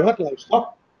stealing whatever,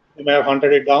 livestock. They may have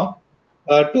hunted it down.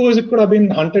 2 is it could have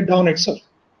been hunted down itself.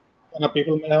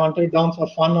 People may have hunted it down for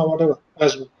fun or whatever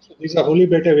as well. So these are Holy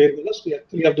Bete Veergalus. We have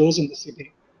 3 of those in the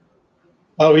city.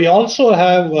 We also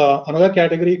have another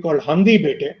category called Handi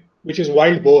Bete, which is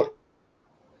wild boar.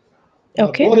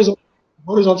 Okay.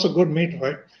 Boar is also good meat,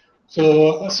 right?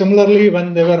 So similarly,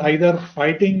 when they were either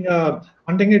fighting,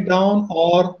 hunting it down,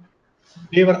 or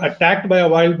they were attacked by a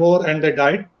wild boar and they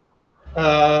died,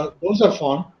 those are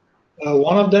found.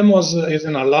 One of them is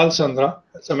in Halal Sandra.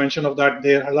 That's a mention of that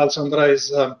there. Halal Sandra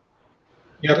is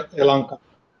near Elanka.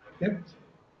 Okay?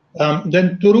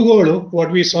 Then Turugolu,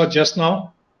 what we saw just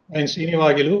now in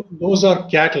Srinivagilu, those are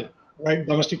cattle, right?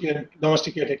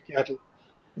 Domesticated cattle.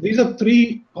 These are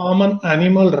 3 common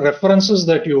animal references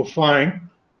that you find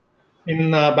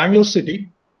in Bangalore city.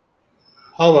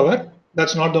 However,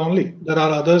 that's not the only. There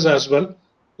are others as well.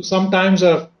 Sometimes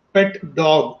a pet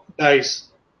dog dies.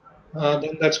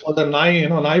 Then that's called the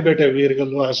Nai Bete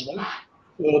Veergallu as well.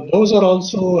 So those are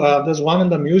also, there's one in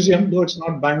the museum, though it's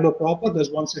not Bangalore proper.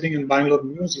 There's one sitting in Bangalore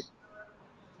Museum,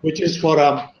 which is for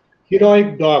a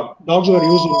heroic dog. Dogs were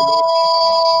used in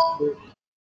war.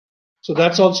 So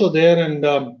that's also there,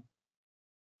 and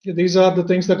these are the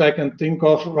things that I can think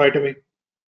of right away.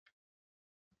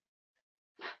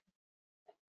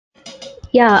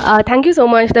 Yeah, thank you so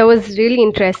much. That was really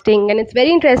interesting. And it's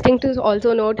very interesting to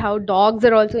also note how dogs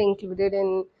are also included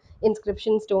in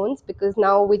inscription stones, because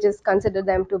now we just consider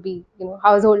them to be,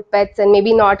 household pets and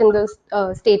maybe not in the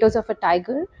status of a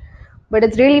tiger. But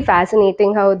it's really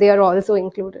fascinating how they are also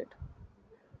included.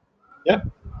 Yeah.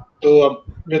 So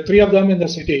we have 3 of them in the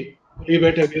city.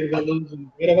 Ulibete, Veergallu,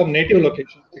 and wherever native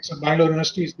locations, except Bangalore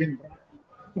University has been brought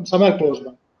from somewhere close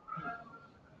by.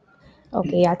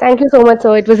 Okay, yeah. Thank you so much.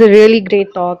 So it was a really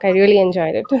great talk. I really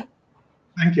enjoyed it.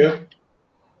 Thank you.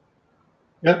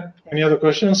 Yeah. Any other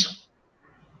questions?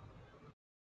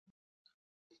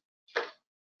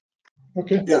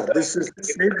 Okay. Yeah, this is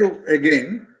Setu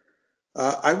again.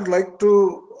 I would like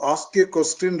to ask a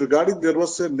question regarding there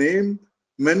was a name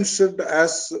mentioned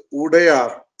as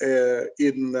Udaya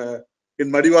in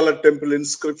Madiwala temple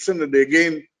inscription, and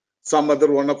again some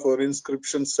other one of our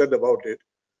inscriptions said about it.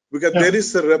 Because there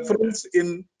is a reference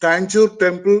in Tanjore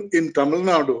temple in Tamil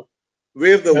Nadu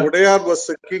where the Udayar was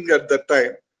a king at that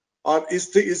time. Or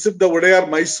is it the Udayar,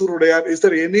 Mysore Udayar? Is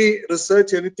there any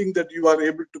research, anything that you are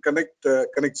able to connect,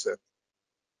 sir?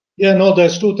 Yeah, no,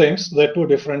 there's two things. They're two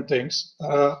different things.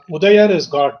 Udayar is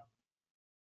God.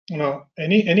 You know,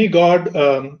 any god,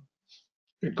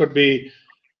 it could be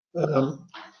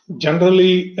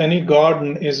generally any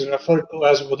god is referred to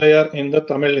as Udayar in the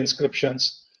Tamil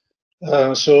inscriptions.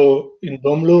 So in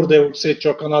Domlur, they would say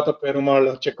Chokanatha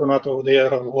Perumal or Chekonatha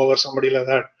Udayar or whoever, somebody like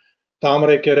that.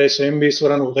 Tamarekere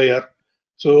Sembiswaran Udayar.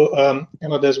 So, you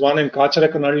know, there's one in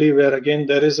Kacharakanalli where again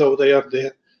there is a Udayar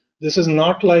there. This is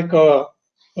not like a,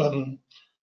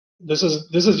 this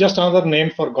is just another name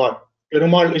for God.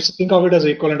 Perumal, think of it as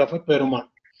equivalent of a Perumal.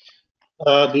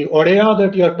 The Udaya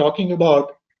that you are talking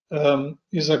about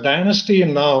is a dynasty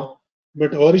now,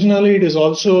 but originally it is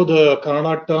also the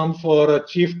Kannada term for a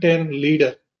chieftain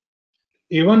leader.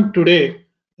 Even today,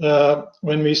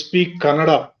 when we speak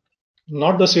Kannada,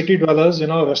 not the city dwellers, you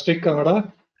know, rustic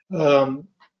Kannada,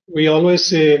 we always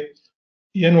say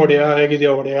Yen Odaya, Hegidia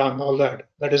Odaya, and all that.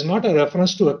 That is not a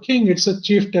reference to a king, it's a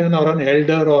chieftain or an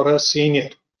elder or a senior.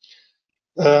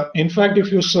 In fact,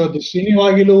 if you saw the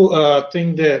Sinivagilu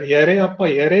thing there, Yere Appa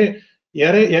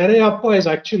is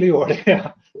actually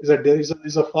Odaya. Is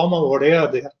a form of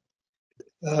Odaya there.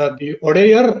 The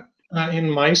Odayar in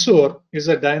Mysore is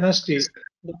a dynasty,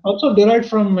 also derived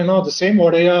from, you know, the same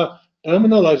Odaya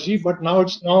terminology, but now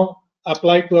it's now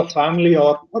applied to a family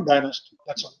or a dynasty.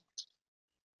 That's all.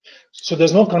 So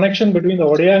there's no connection between the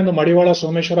Odaya and the Madiwala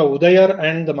Someshwara Udayar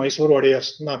and the Mysore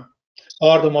Odayars, none,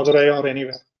 or the Madurai or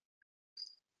anywhere.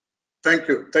 Thank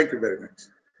you very much.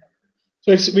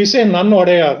 So we say Nan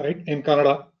Odaya, right, in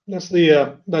Kannada.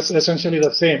 That's essentially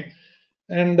the same.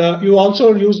 And you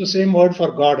also use the same word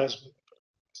for God as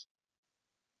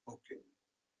well. Okay.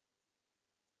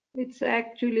 It's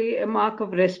actually a mark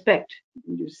of respect.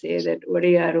 You say that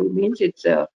Udayaru means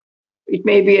it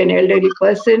may be an elderly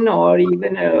person or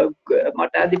even a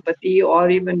Matadipati or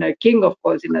even a king, of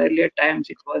course. In earlier times,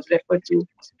 it was referred to.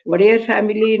 Udayar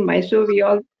family in Mysore, we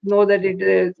all know that it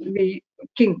is the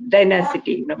king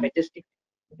dynasty, you know, majestic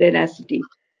dynasty.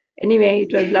 Anyway,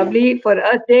 it was lovely for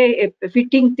Earth Day, a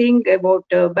fitting thing about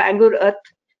Bangalore Earth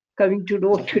coming to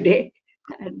know today.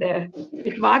 And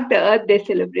it marked the Earth Day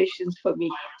celebrations for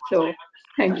me. So,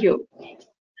 thank you.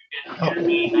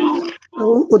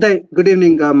 Uday, good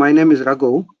evening. My name is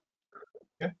Raghu.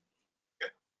 Okay.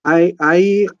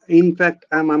 I, in fact,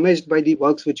 am amazed by the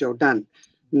works which you have done.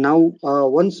 Now,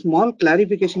 one small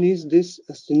clarification is this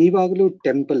Sinivagalu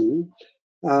temple.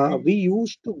 We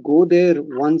used to go there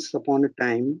once upon a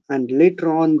time, and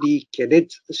later on, the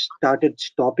cadets started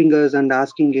stopping us and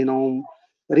asking, you know,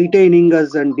 retaining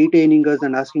us and detaining us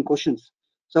and asking questions.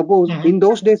 Suppose in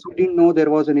those days, we didn't know there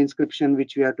was an inscription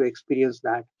which we had to experience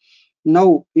that.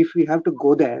 Now, if we have to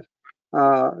go there,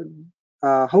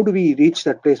 how do we reach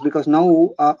that place? Because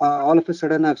now all of a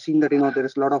sudden I've seen that, you know, there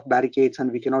is a lot of barricades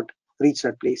and we cannot reach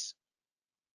that place.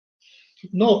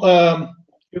 No,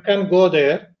 you can go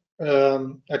there.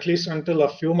 At least until a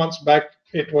few months back,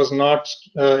 it was not.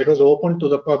 It was open to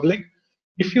the public.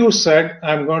 If you said,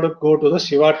 "I'm going to go to the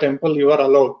Shiva temple," you are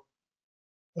allowed.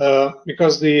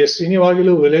 Because the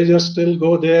Srinivagalu villagers still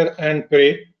go there and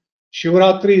pray.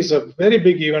 Shivratri is a very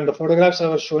big event. The photographs I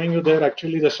was showing you there,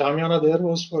 actually the Shamyana there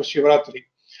was for Shivratri.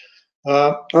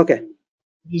 Okay.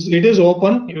 It is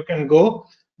open, you can go,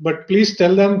 but please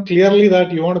tell them clearly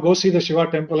that you want to go see the Shiva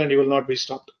temple and you will not be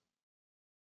stopped.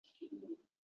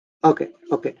 Okay.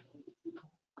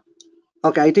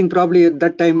 I think probably at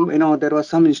that time, you know, there was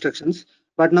some instructions,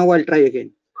 but now I'll try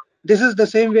again. This is the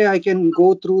same way I can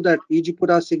go through that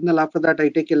Ejipura signal. After that, I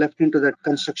take a left into that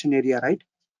construction area, right?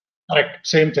 Correct,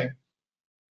 same thing.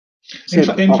 In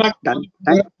fact,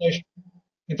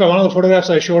 one of the photographs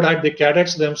I showed had the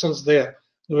cadets themselves there.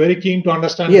 They're very keen to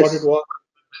understand what it was.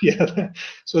 Yeah,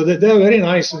 so they're very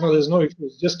nice. You know, there's no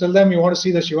issues. Just tell them you want to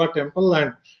see the Shiva temple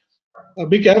and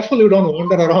be careful you don't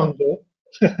wander around though.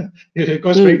 You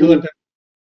go straight to the temple.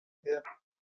 Yeah.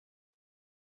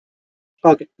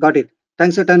 Okay, got it.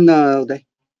 Thanks a ton, Uday.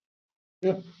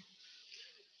 Yeah.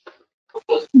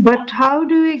 But how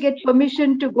do we get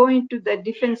permission to go into the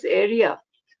defense area?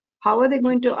 How are they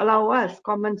going to allow us,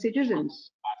 common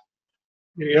citizens?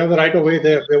 You have the right of way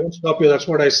there. They won't stop you. That's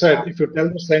what I said. If you tell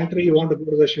the sentry you want to go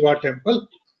to the Shiva temple,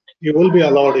 you will be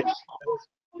allowed it.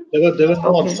 There was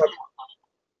no Okay. obstruction.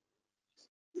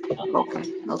 Okay.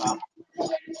 Okay.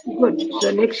 Good.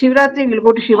 So next Shivratri, we'll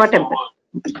go to Shiva temple.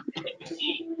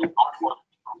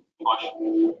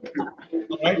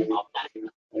 All right.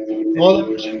 No other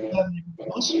questions you have, you can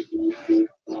ask?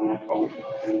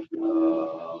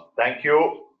 Thank you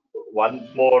once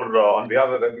more on behalf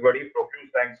of everybody.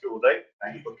 Profuse thanks to Uday.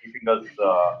 Thanks for keeping us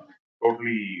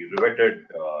totally riveted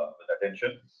with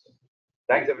attention.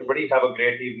 Thanks everybody. Have a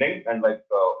great evening. And like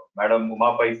Madam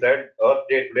Umapai said, Earth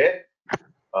Day today.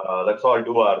 Let's all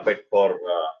do our bit for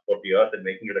the Earth and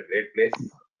making it a great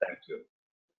place. Thank you.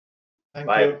 Thank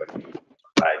Bye you. everybody.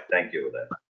 Bye. Thank you, Uday.